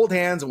this. We'll hold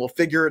hands, and we'll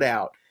figure it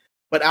out.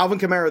 But Alvin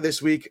Kamara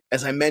this week,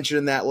 as I mentioned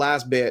in that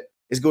last bit,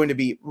 is going to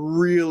be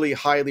really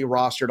highly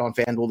rostered on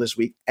FanDuel this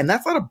week, and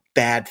that's not a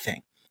bad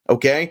thing.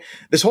 Okay,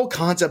 this whole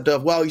concept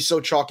of, well, he's so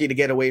chalky to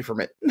get away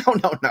from it.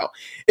 No.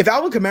 If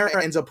Alvin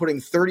Kamara ends up putting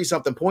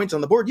 30-something points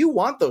on the board, you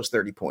want those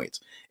 30 points.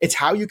 It's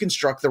how you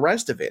construct the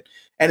rest of it.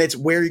 And it's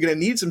where you're going to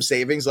need some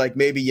savings, like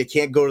maybe you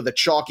can't go to the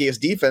chalkiest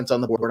defense on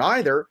the board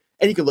either,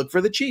 and you can look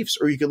for the Chiefs,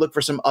 or you can look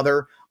for some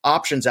other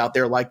options out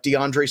there like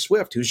DeAndre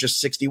Swift, who's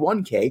just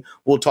 61K.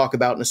 We'll talk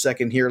about in a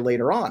second here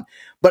later on.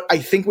 But I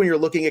think when you're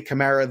looking at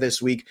Kamara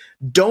this week,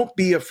 don't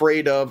be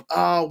afraid of,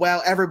 oh,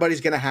 well,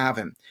 everybody's going to have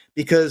him,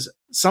 because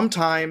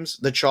sometimes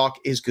the chalk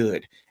is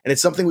good. And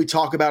it's something we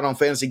talk about on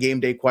Fantasy Game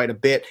Day quite a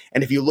bit.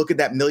 And if you look at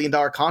that $1 million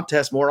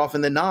contest more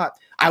often than not,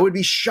 I would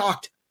be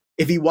shocked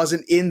if he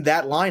wasn't in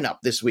that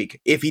lineup this week.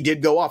 If he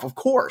did go off, of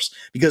course,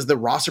 because the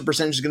roster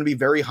percentage is going to be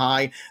very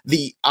high.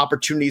 The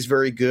opportunity is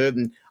very good.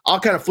 And I'll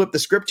kind of flip the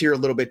script here a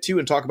little bit too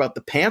and talk about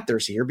the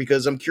Panthers here,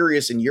 because I'm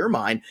curious in your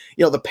mind,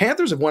 the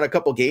Panthers have won a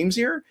couple games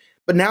here,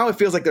 but now it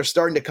feels like they're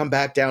starting to come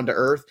back down to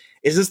earth.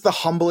 Is this the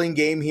humbling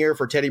game here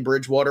for Teddy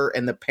Bridgewater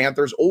and the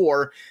Panthers,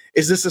 or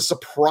is this a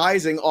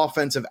surprising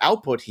offensive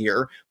output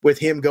here with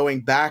him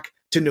going back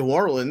to New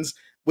Orleans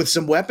with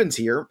some weapons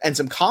here and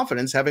some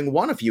confidence, having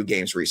won a few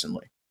games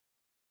recently?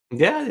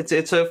 Yeah,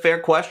 it's a fair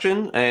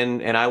question,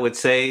 and I would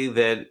say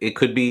that it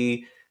could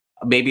be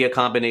maybe a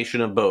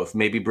combination of both.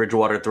 Maybe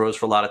Bridgewater throws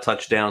for a lot of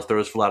touchdowns,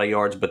 throws for a lot of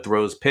yards, but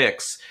throws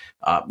picks.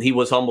 He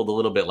was humbled a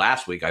little bit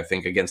last week, I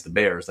think, against the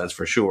Bears, that's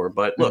for sure.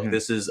 But look,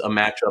 This is a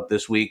matchup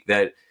this week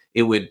that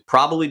it would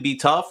probably be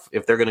tough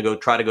if they're going to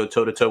try to go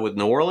toe-to-toe with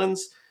New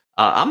Orleans.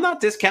 I'm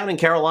not discounting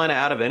Carolina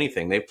out of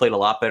anything. They've played a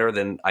lot better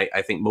than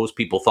I think most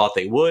people thought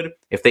they would.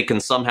 If they can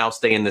somehow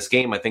stay in this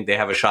game, I think they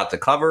have a shot to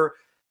cover.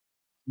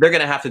 They're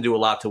going to have to do a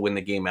lot to win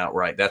the game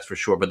outright, that's for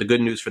sure. But the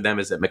good news for them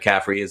is that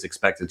McCaffrey is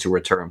expected to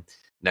return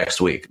next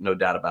week. No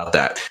doubt about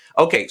that.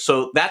 Okay,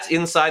 so that's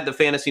inside the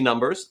fantasy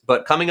numbers.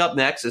 But coming up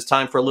next is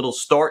time for a little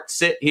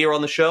start-sit here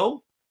on the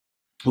show.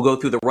 We'll go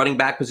through the running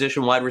back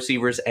position, wide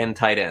receivers, and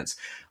tight ends.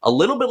 A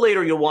little bit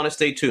later, you'll want to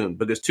stay tuned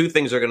because two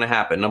things are going to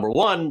happen. Number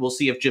one, we'll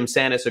see if Jim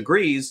Santis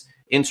agrees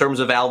in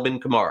terms of Alvin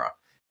Kamara.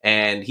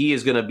 And he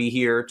is going to be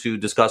here to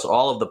discuss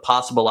all of the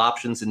possible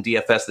options in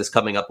DFS this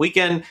coming up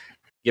weekend.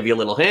 Give you a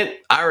little hint.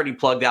 I already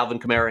plugged Alvin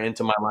Kamara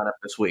into my lineup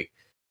this week.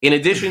 In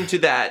addition to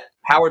that,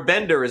 Howard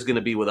Bender is going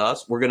to be with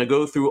us. We're going to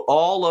go through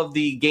all of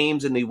the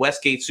games in the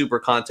Westgate Super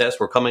Contest.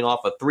 We're coming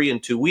off a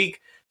 3-2 week,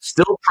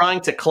 still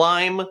trying to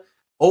climb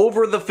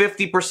over the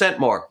 50%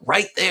 mark.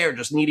 Right there,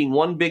 just needing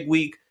one big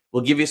week.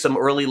 We'll give you some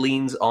early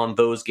leans on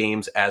those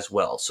games as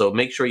well. So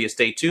make sure you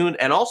stay tuned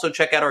and also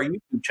check out our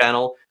YouTube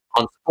channel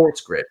on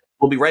Sports Grid.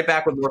 We'll be right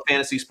back with more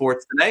fantasy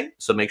sports today,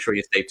 so make sure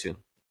you stay tuned.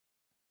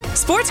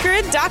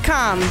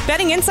 SportsGrid.com.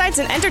 Betting insights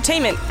and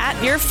entertainment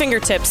at your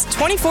fingertips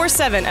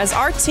 24/7 as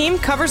our team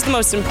covers the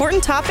most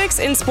important topics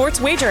in sports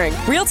wagering.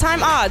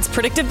 Real-time odds,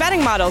 predictive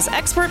betting models,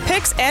 expert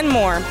picks, and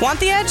more. Want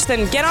the edge?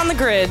 Then get on the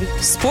grid.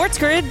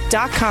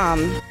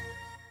 SportsGrid.com.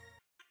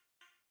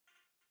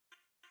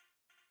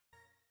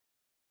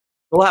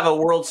 We'll have a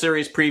World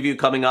Series preview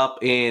coming up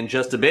in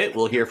just a bit.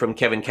 We'll hear from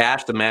Kevin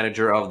Cash, the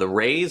manager of the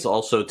Rays.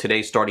 Also,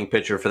 today's starting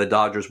pitcher for the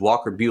Dodgers,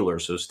 Walker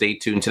Buehler. So stay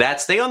tuned to that.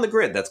 Stay on the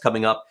grid. That's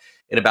coming up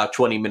in about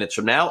 20 minutes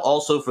from now.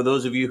 Also, for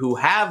those of you who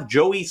have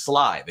Joey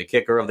Sly, the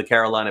kicker of the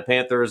Carolina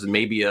Panthers, and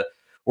maybe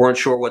weren't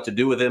sure what to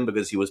do with him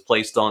because he was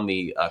placed on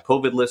the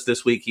COVID list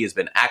this week, he has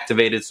been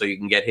activated, so you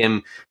can get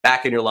him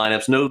back in your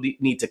lineups. No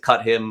need to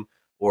cut him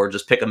or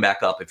just pick them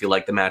back up if you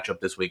like the matchup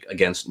this week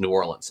against New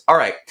Orleans. All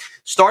right,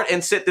 start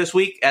and sit this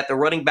week at the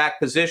running back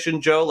position,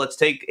 Joe. Let's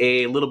take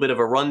a little bit of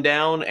a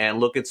rundown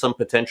and look at some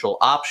potential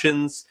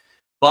options.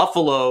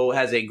 Buffalo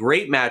has a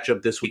great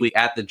matchup this week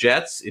at the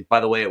Jets. By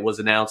the way, it was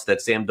announced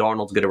that Sam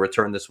Darnold's going to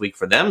return this week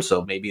for them,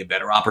 so maybe a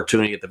better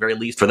opportunity at the very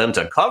least for them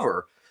to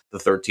cover the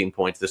 13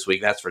 points this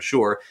week, that's for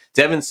sure.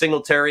 Devin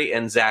Singletary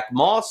and Zach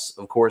Moss,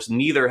 of course,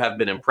 neither have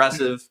been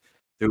impressive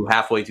through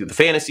halfway through the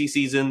fantasy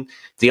season.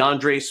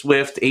 DeAndre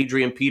Swift,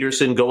 Adrian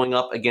Peterson going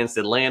up against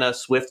Atlanta.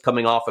 Swift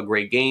coming off a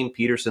great game.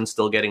 Peterson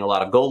still getting a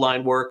lot of goal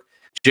line work.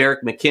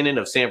 Jerick McKinnon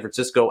of San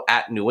Francisco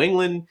at New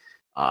England.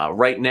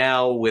 Right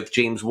now, with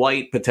James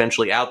White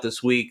potentially out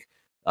this week,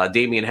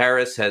 Damian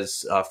Harris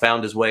has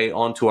found his way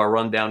onto our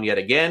rundown yet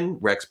again.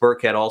 Rex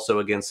Burkhead also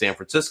against San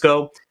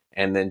Francisco,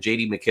 and then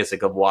J.D.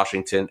 McKissick of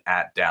Washington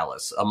at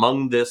Dallas.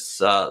 Among this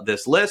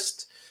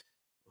list,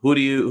 who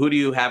do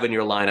you have in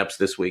your lineups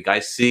this week? I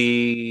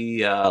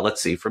see.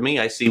 Let's see. For me,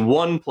 I see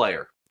one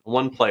player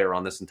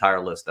on this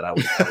entire list that I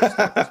would.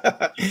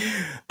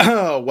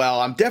 Oh,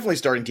 well, I'm definitely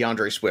starting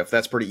DeAndre Swift.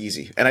 That's pretty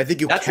easy. And I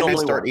think I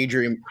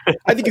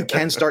think you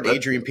can start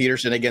Adrian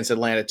Peterson against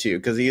Atlanta too,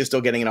 because he is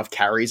still getting enough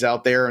carries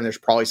out there, and there's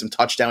probably some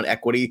touchdown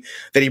equity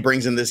that he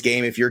brings in this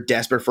game. If you're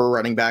desperate for a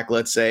running back,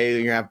 let's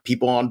say you have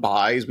people on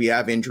buys, we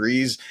have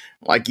injuries.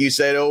 Like you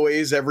said,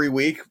 always every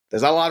week,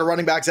 there's not a lot of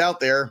running backs out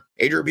there.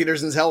 Adrian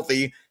Peterson's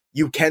healthy.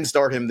 You can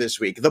start him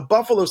this week. The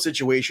Buffalo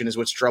situation is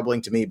what's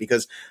troubling to me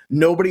because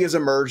nobody has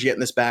emerged yet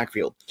in this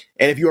backfield.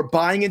 And if you're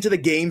buying into the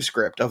game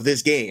script of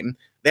this game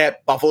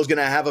that Buffalo's going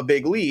to have a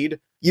big lead,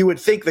 you would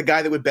think the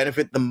guy that would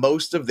benefit the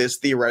most of this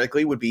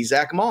theoretically would be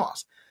Zach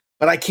Moss.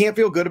 But I can't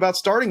feel good about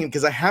starting him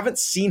because I haven't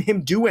seen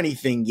him do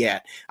anything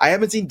yet. I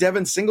haven't seen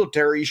Devin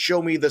Singletary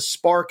show me the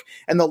spark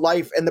and the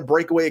life and the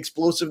breakaway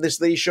explosiveness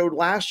that he showed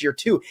last year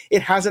too.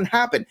 It hasn't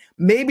happened.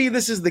 Maybe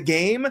this is the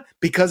game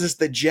because it's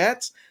the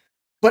Jets.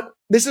 But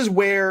this is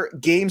where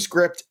game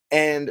script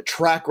and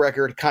track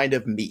record kind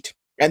of meet.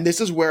 And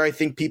this is where I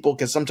think people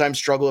can sometimes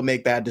struggle to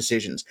make bad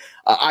decisions.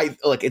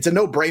 It's a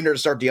no-brainer to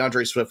start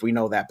DeAndre Swift. We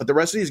know that. But the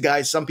rest of these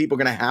guys, some people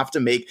are going to have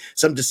to make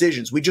some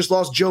decisions. We just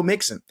lost Joe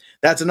Mixon.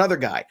 That's another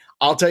guy.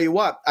 I'll tell you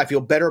what, I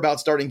feel better about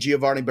starting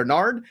Giovanni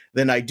Bernard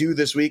than I do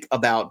this week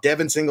about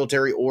Devin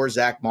Singletary or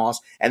Zach Moss.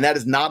 And that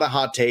is not a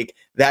hot take.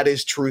 That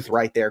is truth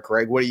right there,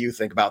 Craig. What do you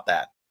think about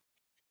that?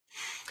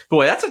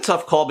 Boy, that's a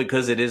tough call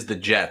because it is the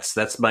Jets.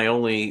 That's my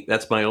only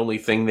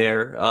thing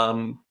there.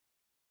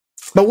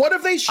 But what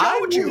if they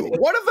showed you?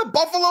 What if the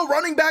Buffalo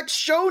running backs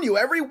showed you?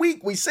 Every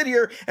week we sit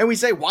here and we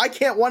say, why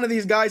can't one of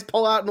these guys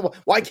pull out? And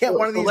why can't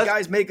one of these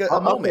guys make a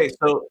moment?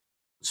 Okay,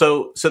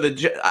 so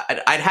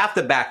I'd have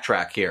to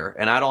backtrack here,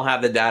 and I don't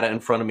have the data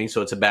in front of me,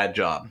 so it's a bad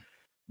job.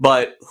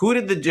 But who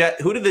did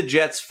the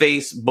Jets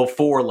face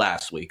before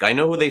last week? I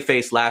know who they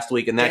faced last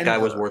week, and that guy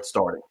was worth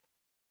starting.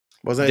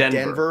 Wasn't it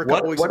Denver a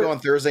couple weeks ago on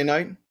Thursday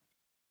night?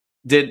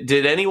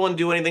 Did anyone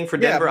do anything for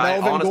Denver?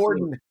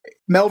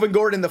 Melvin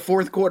Gordon in the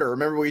fourth quarter.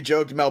 Remember we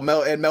joked about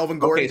Melvin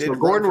Gordon. Okay, so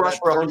Gordon rushed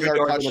for 100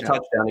 yards and a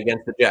touchdown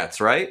against the Jets,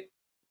 right?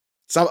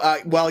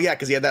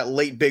 Because he had that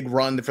late big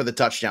run for the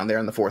touchdown there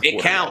in the fourth quarter.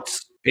 It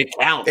counts.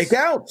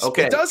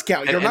 Okay, it does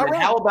count. You're not wrong.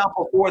 How about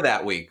before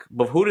that week?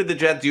 But who did the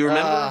Jets? Do you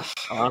remember?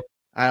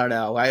 I don't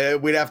know.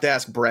 We'd have to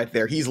ask Brett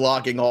there. He's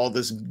logging all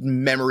this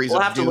memories of doom.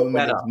 We'll have to look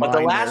that up. But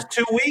the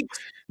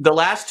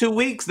last 2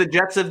 weeks, the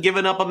Jets have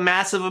given up a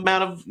massive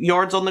amount of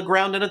yards on the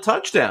ground and a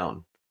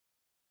touchdown.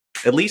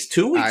 At least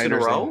 2 weeks in a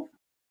row.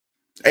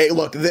 Hey,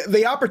 look,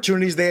 the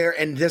opportunities there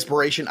and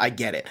desperation, I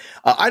get it.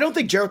 I don't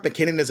think Jerick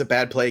McKinnon is a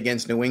bad play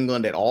against New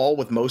England at all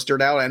with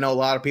Mostert out. I know a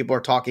lot of people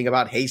are talking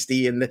about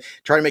hasty and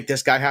trying to make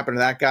this guy happen to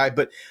that guy.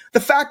 But the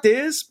fact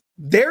is,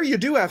 there you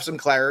do have some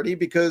clarity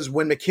because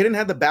when McKinnon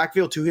had the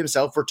backfield to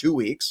himself for 2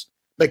 weeks,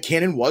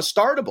 McKinnon was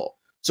startable.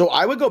 So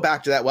I would go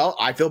back to that. Well,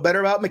 I feel better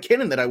about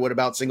McKinnon than I would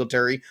about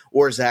Singletary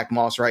or Zach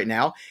Moss right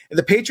now. And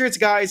the Patriots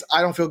guys,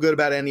 I don't feel good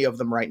about any of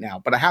them right now,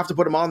 but I have to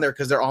put them on there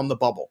because they're on the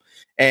bubble.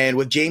 And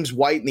with James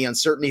White and the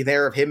uncertainty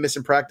there of him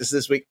missing practice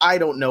this week, I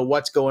don't know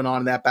what's going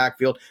on in that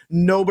backfield.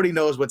 Nobody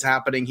knows what's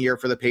happening here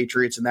for the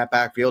Patriots in that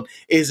backfield.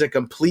 It is a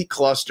complete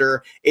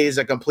cluster. It is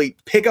a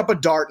complete pick up a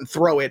dart and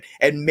throw it.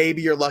 And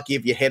maybe you're lucky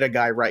if you hit a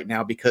guy right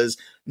now because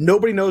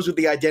nobody knows what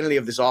the identity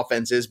of this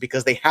offense is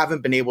because they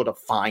haven't been able to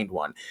find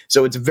one.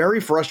 So it's a very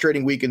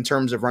frustrating week in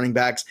terms of running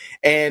backs.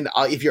 And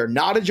if you're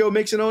not a Joe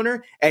Mixon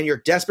owner and you're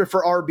desperate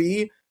for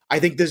RB, I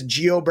think this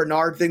Gio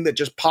Bernard thing that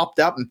just popped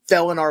up and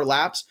fell in our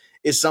laps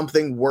is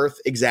something worth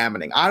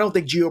examining. I don't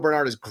think Gio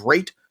Bernard is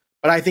great,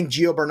 but I think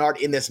Gio Bernard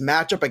in this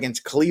matchup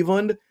against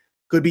Cleveland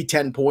could be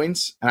 10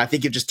 points. And I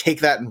think you just take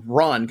that and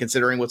run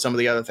considering what some of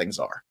the other things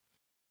are.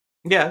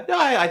 Yeah,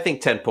 I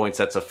think 10 points,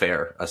 that's a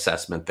fair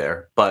assessment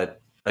there. But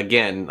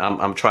again,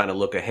 I'm trying to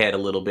look ahead a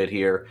little bit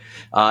here.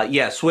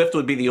 Swift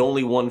would be the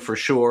only one for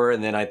sure,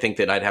 and then I think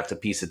that I'd have to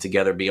piece it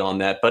together beyond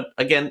that. But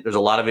again, there's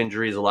a lot of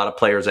injuries, a lot of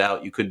players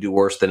out. You could do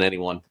worse than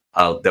anyone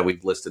that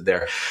we've listed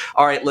there.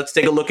 All right, let's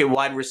take a look at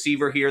wide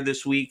receiver here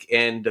this week,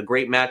 and a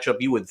great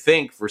matchup you would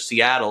think for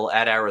Seattle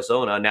at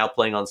Arizona, now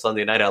playing on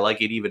Sunday night. I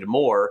like it even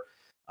more.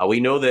 We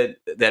know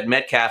that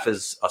Metcalf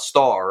is a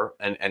star,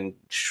 and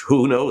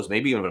who knows,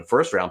 maybe even a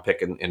first-round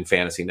pick in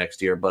fantasy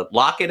next year. But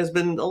Lockett has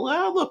been,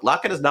 well, look,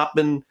 Lockett has not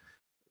been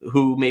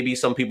who maybe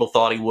some people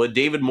thought he would.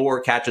 David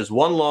Moore catches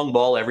one long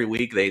ball every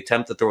week. They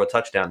attempt to throw a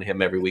touchdown to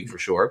him every week for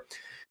sure.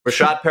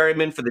 Rashad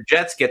Perryman for the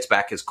Jets gets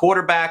back his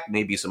quarterback,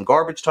 maybe some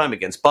garbage time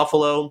against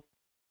Buffalo.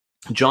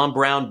 John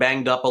Brown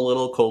banged up a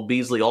little. Cole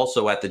Beasley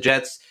also at the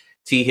Jets.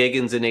 T.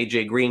 Higgins and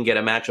A.J. Green get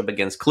a matchup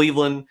against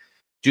Cleveland.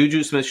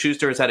 Juju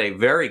Smith-Schuster has had a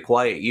very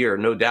quiet year,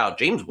 no doubt.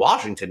 James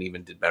Washington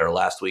even did better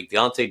last week.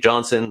 Deontay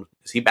Johnson,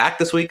 is he back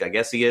this week? I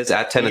guess he is,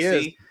 at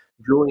Tennessee.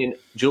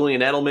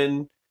 Julian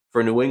Edelman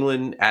for New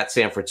England at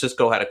San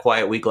Francisco had a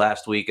quiet week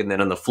last week. And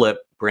then on the flip,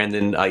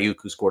 Brandon Ayuk,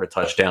 who scored a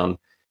touchdown,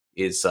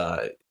 is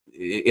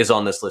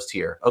on this list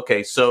here.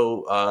 Okay,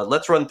 so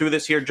let's run through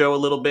this here, Joe, a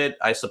little bit.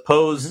 I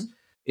suppose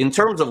in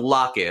terms of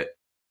Lockett,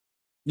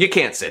 you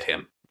can't sit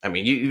him. I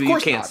mean, you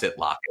can't sit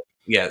Lockett.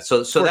 Yeah,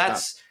 so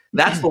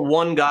that's the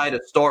one guy to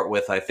start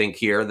with, I think,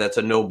 here. That's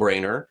a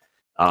no-brainer.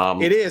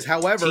 It is.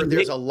 However,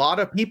 there's a lot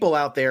of people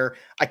out there.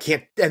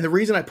 And the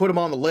reason I put him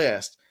on the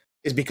list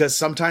is because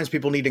sometimes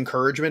people need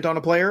encouragement on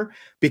a player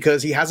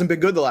because he hasn't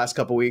been good the last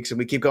couple of weeks. And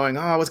we keep going,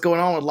 what's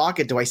going on with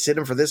Lockett? Do I sit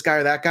him for this guy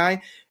or that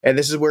guy? And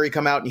this is where you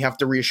come out and you have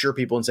to reassure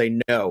people and say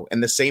no.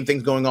 And the same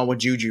thing's going on with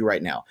Juju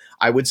right now.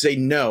 I would say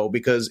no,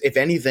 because if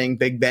anything,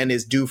 Big Ben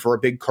is due for a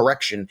big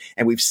correction.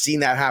 And we've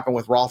seen that happen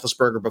with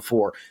Roethlisberger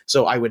before.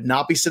 So I would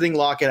not be sitting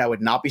Lockett. I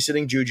would not be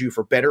sitting Juju,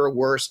 for better or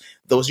worse.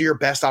 Those are your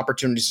best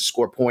opportunities to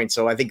score points.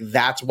 So I think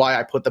that's why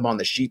I put them on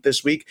the sheet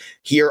this week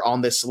here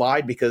on this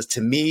slide, because to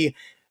me,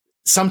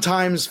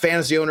 sometimes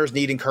fantasy owners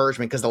need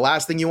encouragement, because the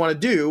last thing you want to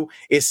do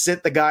is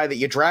sit the guy that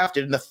you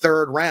drafted in the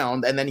third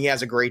round and then he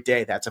has a great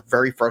day. That's a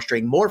very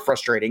frustrating, more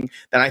frustrating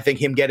than I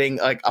think him getting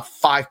like a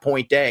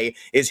 5-point day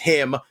is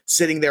him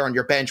sitting there on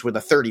your bench with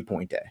a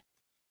 30-point day.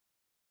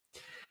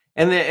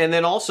 And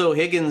then also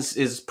Higgins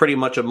is pretty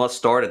much a must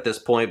start at this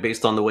point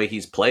based on the way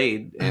he's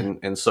played.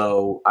 And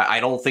so I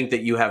don't think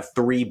that you have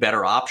three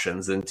better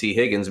options than T.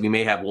 Higgins. You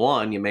may have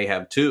one, you may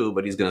have two,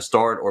 but he's going to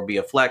start or be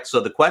a flex. So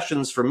the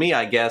questions for me,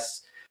 I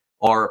guess,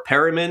 are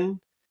Perryman,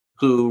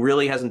 who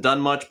really hasn't done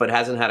much, but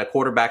hasn't had a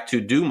quarterback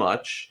to do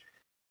much.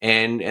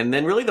 And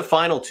then really the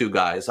final two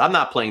guys. I'm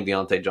not playing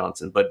Deontay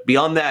Johnson, but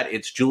beyond that,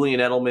 it's Julian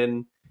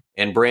Edelman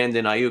and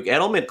Brandon Ayuk.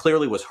 Edelman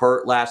clearly was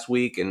hurt last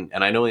week, and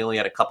I know he only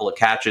had a couple of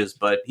catches,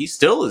 but he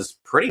still is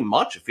pretty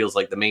much, it feels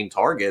like, the main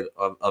target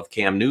of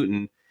Cam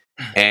Newton.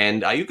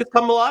 And Ayuk could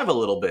come alive a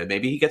little bit.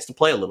 Maybe he gets to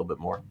play a little bit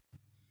more.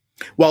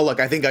 Well, look,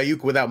 I think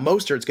Ayuk without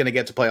Mostert's going to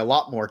get to play a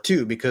lot more,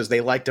 too, because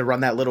they like to run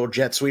that little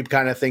jet sweep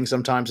kind of thing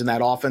sometimes in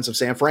that offense of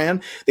San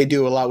Fran. They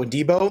do a lot with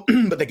Debo,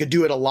 but they could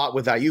do it a lot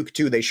with Ayuk,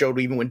 too. They showed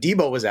even when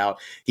Debo was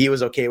out, he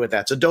was okay with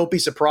that. So don't be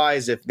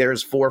surprised if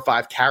there's 4 or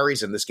 5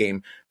 carries in this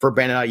game for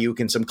Brandon Ayuk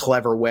in some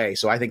clever way.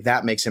 So I think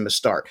that makes him a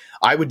start.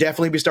 I would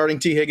definitely be starting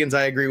T. Higgins.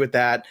 I agree with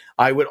that.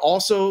 I would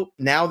also,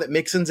 now that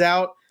Mixon's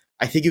out,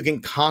 I think you can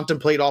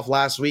contemplate off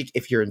last week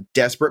if you're in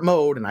desperate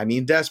mode, and I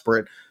mean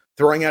desperate,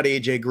 throwing out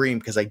A.J. Green,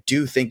 because I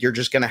do think you're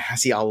just going to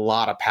see a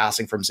lot of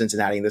passing from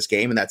Cincinnati in this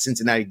game, and that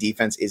Cincinnati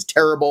defense is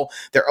terrible.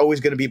 They're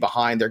always going to be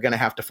behind. They're going to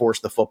have to force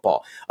the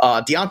football.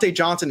 Deontay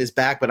Johnson is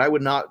back, but I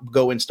would not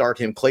go and start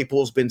him.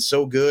 Claypool's been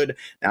so good.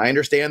 Now, I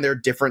understand there are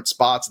different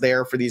spots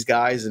there for these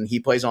guys, and he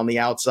plays on the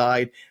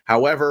outside.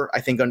 However, I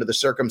think under the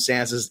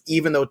circumstances,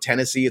 even though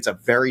Tennessee, it's a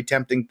very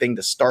tempting thing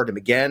to start him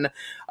again.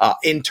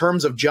 In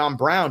terms of John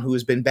Brown, who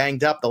has been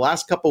banged up the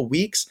last couple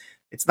weeks,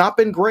 it's not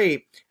been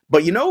great.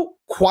 But,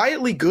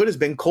 quietly good has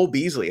been Cole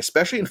Beasley,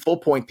 especially in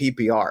full-point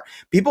PPR.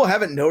 People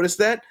haven't noticed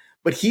that,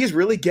 but he's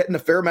really getting a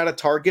fair amount of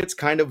targets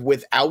kind of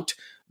without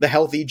the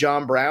healthy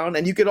John Brown.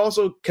 And you could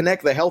also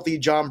connect the healthy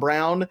John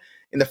Brown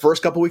in the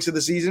first couple weeks of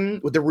the season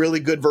with the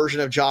really good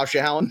version of Josh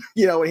Allen,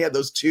 when he had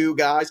those two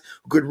guys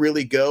who could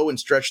really go and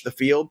stretch the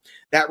field.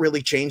 That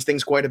really changed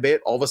things quite a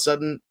bit. All of a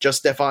sudden,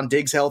 just Stephon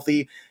Diggs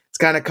healthy. It's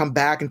kind of come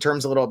back in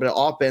terms of a little bit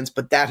of offense,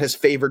 but that has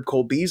favored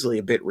Cole Beasley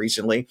a bit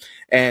recently.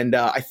 And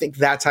I think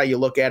that's how you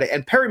look at it.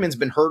 And Perryman's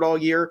been hurt all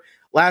year.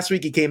 Last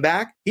week he came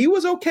back. He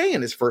was okay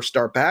in his first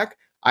start back.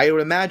 I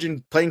would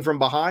imagine playing from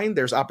behind,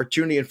 there's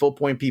opportunity in full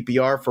point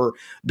PPR for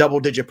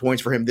double-digit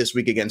points for him this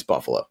week against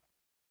Buffalo.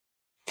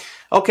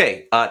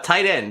 Okay,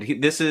 tight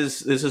end. This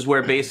is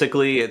where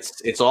basically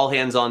it's all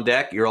hands on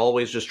deck. You're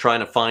always just trying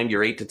to find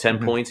your 8 to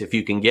 10 points if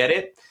you can get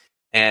it.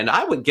 And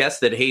I would guess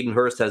that Hayden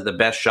Hurst has the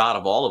best shot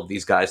of all of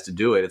these guys to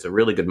do it. It's a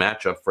really good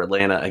matchup for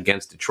Atlanta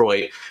against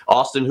Detroit.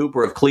 Austin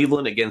Hooper of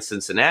Cleveland against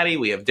Cincinnati.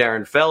 We have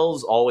Darren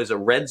Fells, always a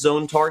red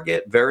zone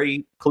target,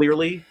 very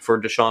clearly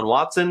for Deshaun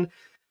Watson.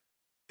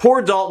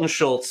 Poor Dalton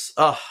Schultz.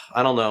 I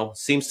don't know.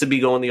 Seems to be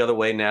going the other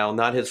way now.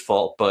 Not his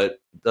fault, but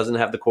doesn't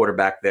have the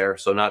quarterback there,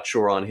 so not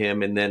sure on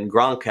him. And then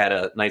Gronk had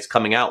a nice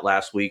coming out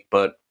last week,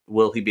 but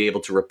will he be able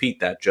to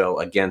repeat that, Joe,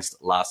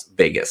 against Las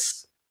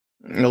Vegas?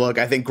 Look,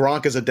 I think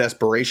Gronk is a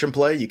desperation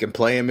play. You can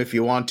play him if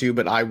you want to,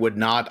 but I would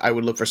not. I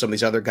would look for some of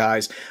these other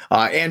guys.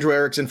 Andrew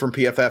Erickson from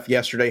PFF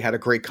yesterday had a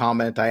great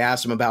comment. I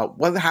asked him about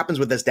what happens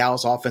with this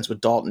Dallas offense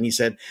with Dalton. He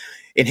said,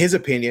 in his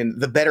opinion,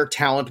 the better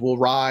talent will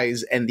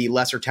rise and the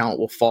lesser talent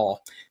will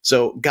fall.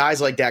 So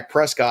guys like Dak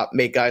Prescott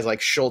make guys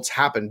like Schultz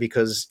happen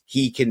because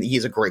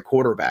he's a great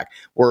quarterback.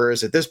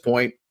 Whereas at this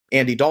point,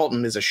 Andy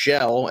Dalton is a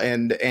shell,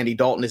 and Andy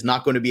Dalton is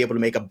not going to be able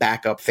to make a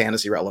backup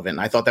fantasy relevant.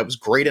 And I thought that was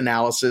great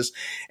analysis,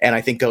 and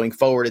I think going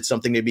forward, it's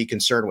something to be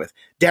concerned with.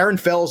 Darren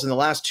Fells in the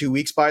last 2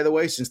 weeks, by the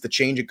way, since the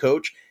change of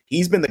coach,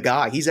 he's been the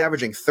guy. He's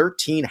averaging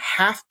 13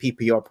 half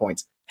PPR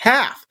points.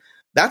 Half.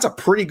 That's a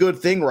pretty good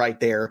thing right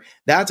there.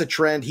 That's a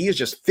trend. He is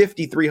just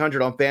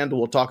 5,300 on FanDuel.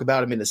 We'll talk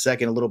about him in a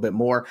second a little bit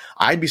more.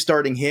 I'd be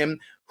starting him.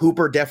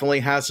 Hooper definitely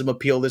has some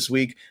appeal this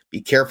week.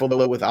 Be careful,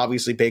 though, with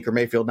obviously Baker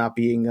Mayfield not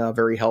being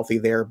very healthy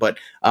there. But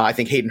I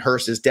think Hayden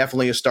Hurst is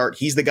definitely a start.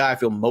 He's the guy I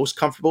feel most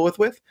comfortable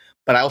with.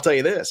 But I'll tell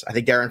you this. I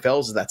think Darren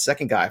Fells is that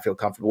second guy I feel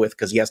comfortable with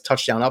because he has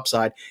touchdown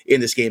upside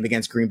in this game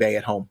against Green Bay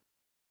at home.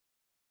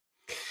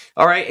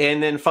 All right,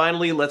 and then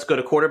finally, let's go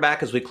to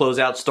quarterback as we close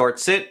out start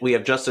sit. We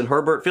have Justin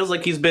Herbert. Feels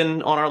like he's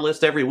been on our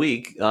list every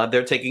week.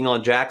 They're taking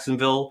on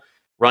Jacksonville,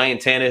 Ryan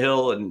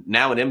Tannehill, and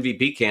now an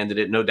MVP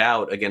candidate, no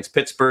doubt, against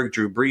Pittsburgh,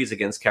 Drew Brees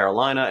against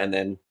Carolina, and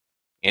then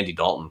Andy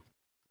Dalton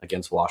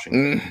against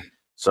Washington.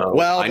 So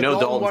well, I know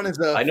Dalton's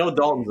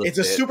it's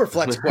a super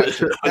flex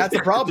question. That's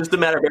the problem. Just a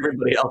matter of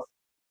everybody else.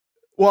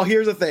 Well,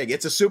 here's the thing.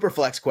 It's a super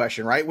flex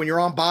question, right? When you're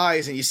on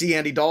buys and you see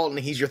Andy Dalton,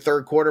 he's your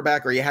third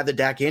quarterback, or you had the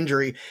Dak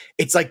injury,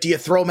 it's like, do you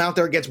throw him out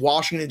there against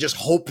Washington and just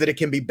hope that it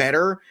can be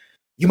better?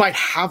 You might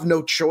have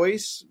no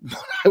choice.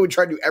 I would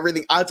try to do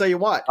everything. I'll tell you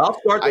what. I'll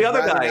start the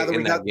other guy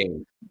in that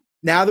game.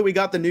 Now that we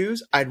got the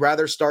news, I'd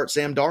rather start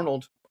Sam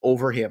Darnold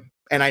over him.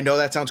 And I know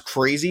that sounds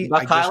crazy.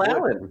 About Kyle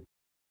Allen.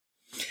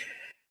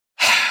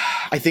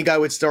 I think I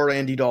would start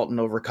Andy Dalton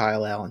over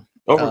Kyle Allen.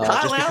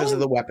 Just because of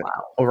the weapon.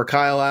 Wow. Over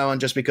Kyle Allen,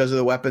 just because of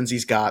the weapons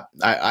he's got.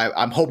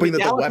 I'm hoping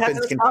that the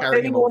weapons can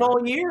carry him over.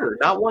 All year,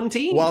 not one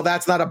team. Well,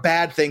 that's not a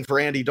bad thing for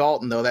Andy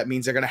Dalton, though. That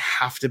means they're going to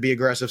have to be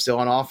aggressive still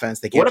on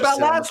offense. They can't. What about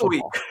last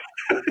week?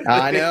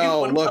 I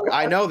know. Look,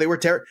 I know they were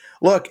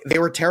they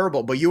were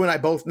terrible. But you and I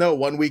both know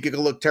 1 week it could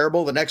look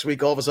terrible. The next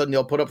week, all of a sudden,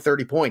 they'll put up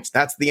 30 points.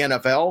 That's the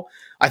NFL.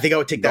 I think I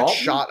would take that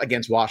shot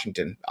against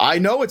Washington. I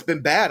know it's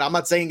been bad. I'm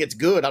not saying it's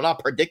good. I'm not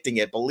predicting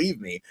it. Believe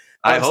me.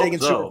 I'm saying in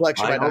Superflex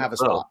you might not have a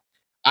spot.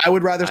 I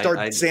would rather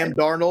start Sam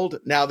Darnold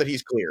now that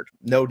he's cleared.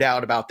 No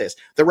doubt about this.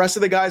 The rest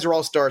of the guys are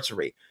all starts for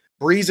me.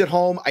 Breeze at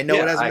home. I know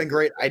it hasn't been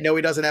great. I know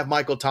he doesn't have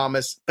Michael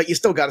Thomas, but you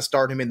still got to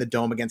start him in the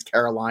dome against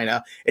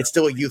Carolina. It's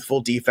still a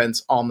youthful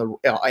defense on the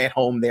at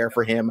home there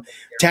for him.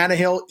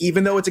 Tannehill,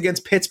 even though it's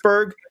against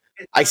Pittsburgh,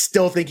 I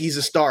still think he's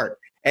a start.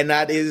 And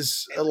that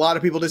is, a lot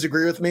of people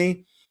disagree with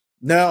me.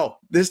 No,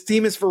 this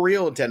team is for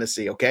real in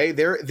Tennessee, okay?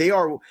 They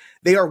are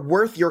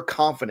worth your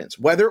confidence.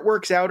 Whether it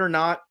works out or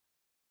not,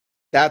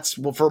 that's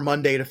for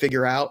Monday to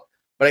figure out.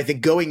 But I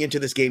think going into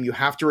this game, you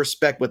have to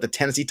respect what the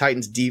Tennessee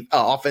Titans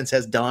offense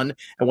has done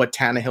and what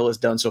Tannehill has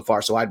done so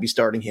far. So I'd be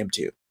starting him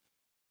too.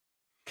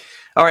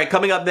 All right,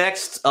 coming up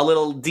next, a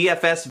little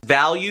DFS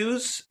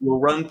values. We'll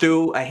run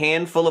through a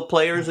handful of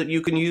players that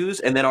you can use,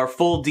 and then our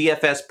full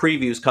DFS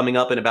previews coming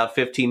up in about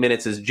 15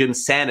 minutes as Jim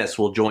Sanis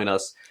will join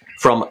us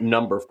from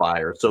Number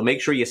Fire. So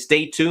make sure you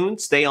stay tuned,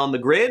 stay on the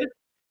grid,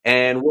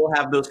 and we'll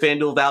have those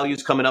FanDuel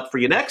values coming up for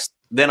you next.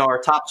 Then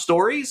our top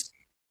stories,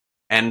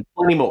 and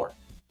plenty more.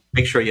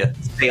 Make sure you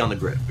stay on the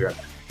grid. Be right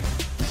back.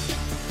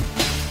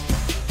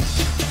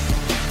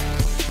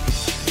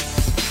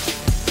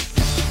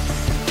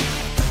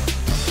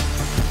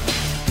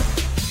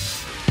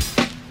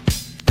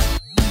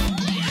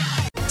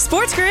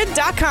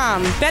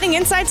 SportsGrid.com. Betting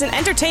insights and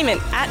entertainment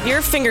at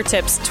your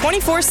fingertips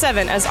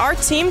 24/7 as our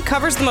team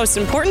covers the most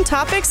important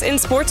topics in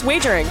sports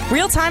wagering.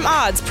 Real-time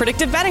odds,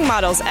 predictive betting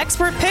models,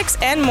 expert picks,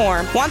 and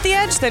more. Want the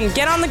edge? Then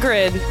get on the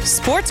grid.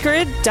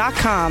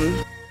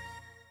 SportsGrid.com.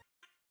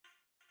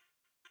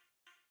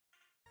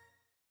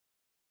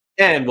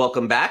 And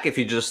welcome back. If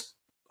you just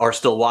are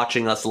still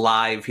watching us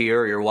live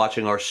here, or you're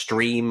watching our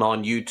stream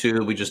on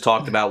YouTube, we just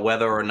talked about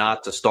whether or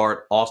not to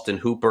start Austin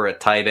Hooper at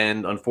tight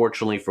end.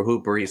 Unfortunately for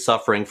Hooper, he's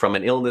suffering from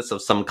an illness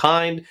of some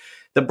kind.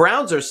 The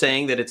Browns are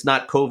saying that it's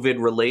not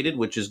COVID related,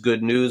 which is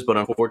good news, but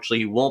unfortunately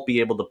he won't be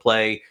able to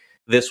play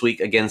this week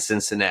against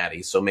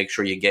Cincinnati. So make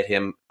sure you get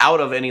him out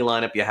of any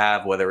lineup you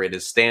have, whether it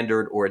is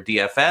standard or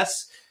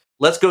DFS.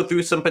 Let's go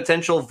through some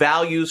potential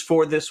values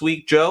for this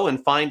week, Joe,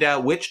 and find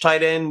out which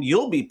tight end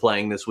you'll be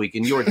playing this week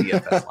in your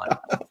DFS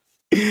lineup.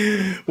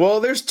 Well,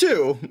 there's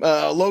two.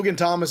 Logan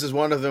Thomas is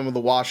one of them with the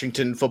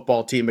Washington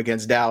football team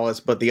against Dallas,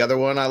 but the other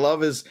one I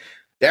love is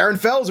Darren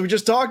Fells, we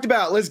just talked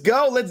about. Let's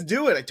go. Let's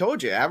do it. I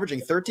told you,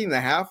 averaging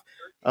 13.5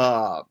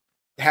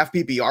 half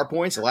PPR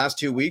points the last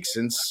 2 weeks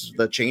since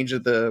the change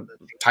of the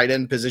tight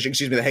end position,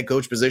 the head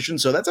coach position.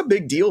 So that's a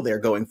big deal there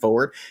going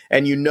forward.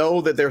 And you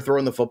know that they're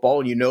throwing the football,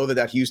 and you know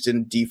that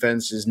Houston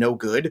defense is no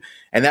good.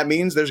 And that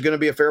means there's going to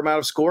be a fair amount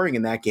of scoring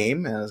in that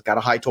game. And it's got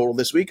a high total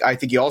this week. I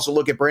think you also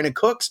look at Brandon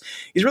Cooks.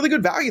 He's really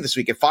good value this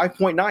week at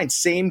 5.9,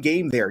 same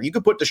game there. You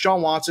could put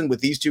Deshaun Watson with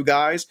these two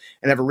guys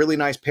and have a really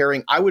nice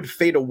pairing. I would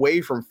fade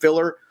away from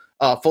filler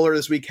Fuller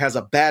this week has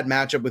a bad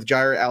matchup with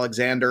Jair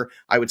Alexander.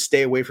 I would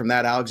stay away from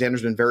that.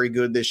 Alexander's been very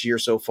good this year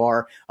so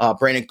far.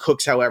 Brandon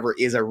Cooks, however,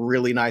 is a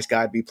really nice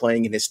guy to be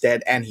playing in his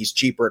stead, and he's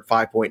cheaper at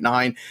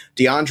 5.9.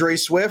 DeAndre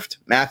Swift,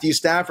 Matthew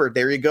Stafford,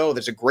 there you go.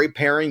 There's a great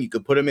pairing. You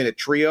could put him in a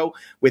trio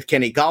with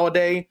Kenny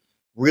Golladay.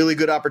 Really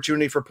good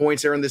opportunity for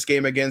points there in this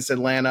game against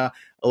Atlanta.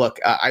 Look,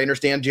 I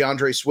understand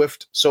DeAndre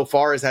Swift so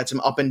far has had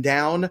some up and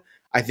down.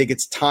 I think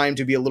it's time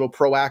to be a little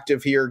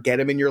proactive here, get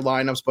him in your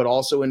lineups, but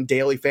also in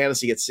daily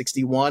fantasy at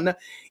 61.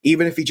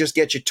 Even if he just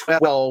gets you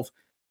 12,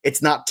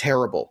 it's not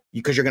terrible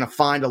because you're going to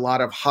find a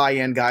lot of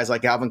high-end guys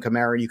like Alvin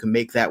Kamara. You can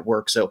make that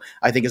work. So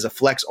I think as a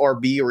flex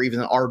RB or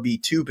even an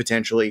RB2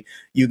 potentially,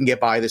 you can get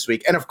by this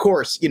week. And of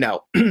course,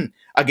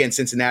 against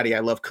Cincinnati, I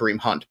love Kareem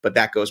Hunt, but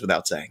that goes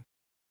without saying.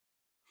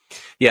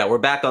 Yeah, we're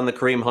back on the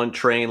Kareem Hunt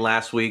train.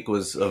 Last week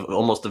was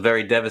almost a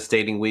very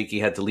devastating week. He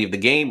had to leave the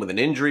game with an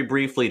injury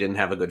briefly. Didn't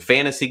have a good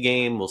fantasy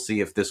game. We'll see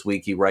if this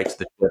week he rights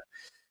the ship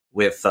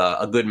with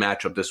a good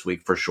matchup this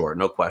week for sure.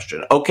 No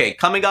question. Okay,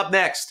 coming up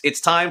next, it's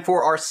time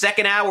for our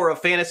second hour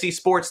of Fantasy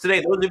Sports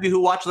Today. Those of you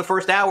who watched the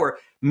first hour,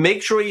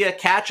 make sure you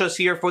catch us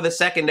here for the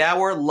second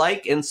hour.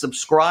 Like and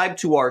subscribe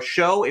to our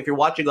show. If you're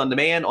watching on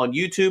demand on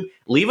YouTube,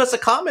 leave us a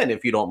comment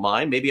if you don't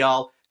mind. Maybe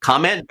I'll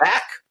comment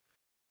back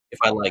if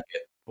I like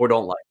it. Or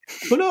don't like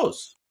it. Who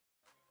knows?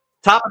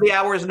 Top of the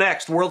hour is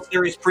next. World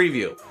Series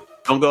preview.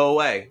 Don't go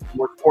away.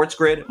 More Sports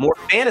Grid, more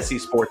fantasy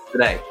sports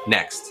today.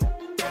 Next.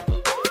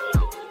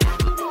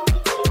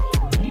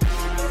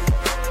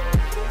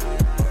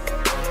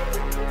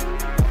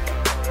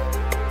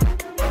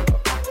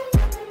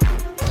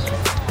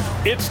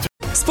 It's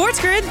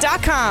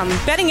SportsGrid.com.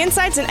 Betting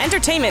insights and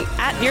entertainment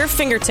at your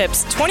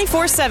fingertips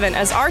 24/7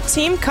 as our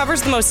team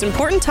covers the most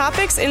important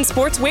topics in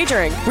sports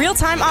wagering.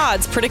 Real-time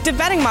odds, predictive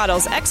betting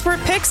models, expert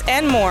picks,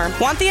 and more.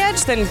 Want the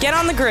edge? Then get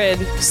on the grid.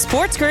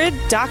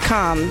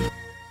 SportsGrid.com.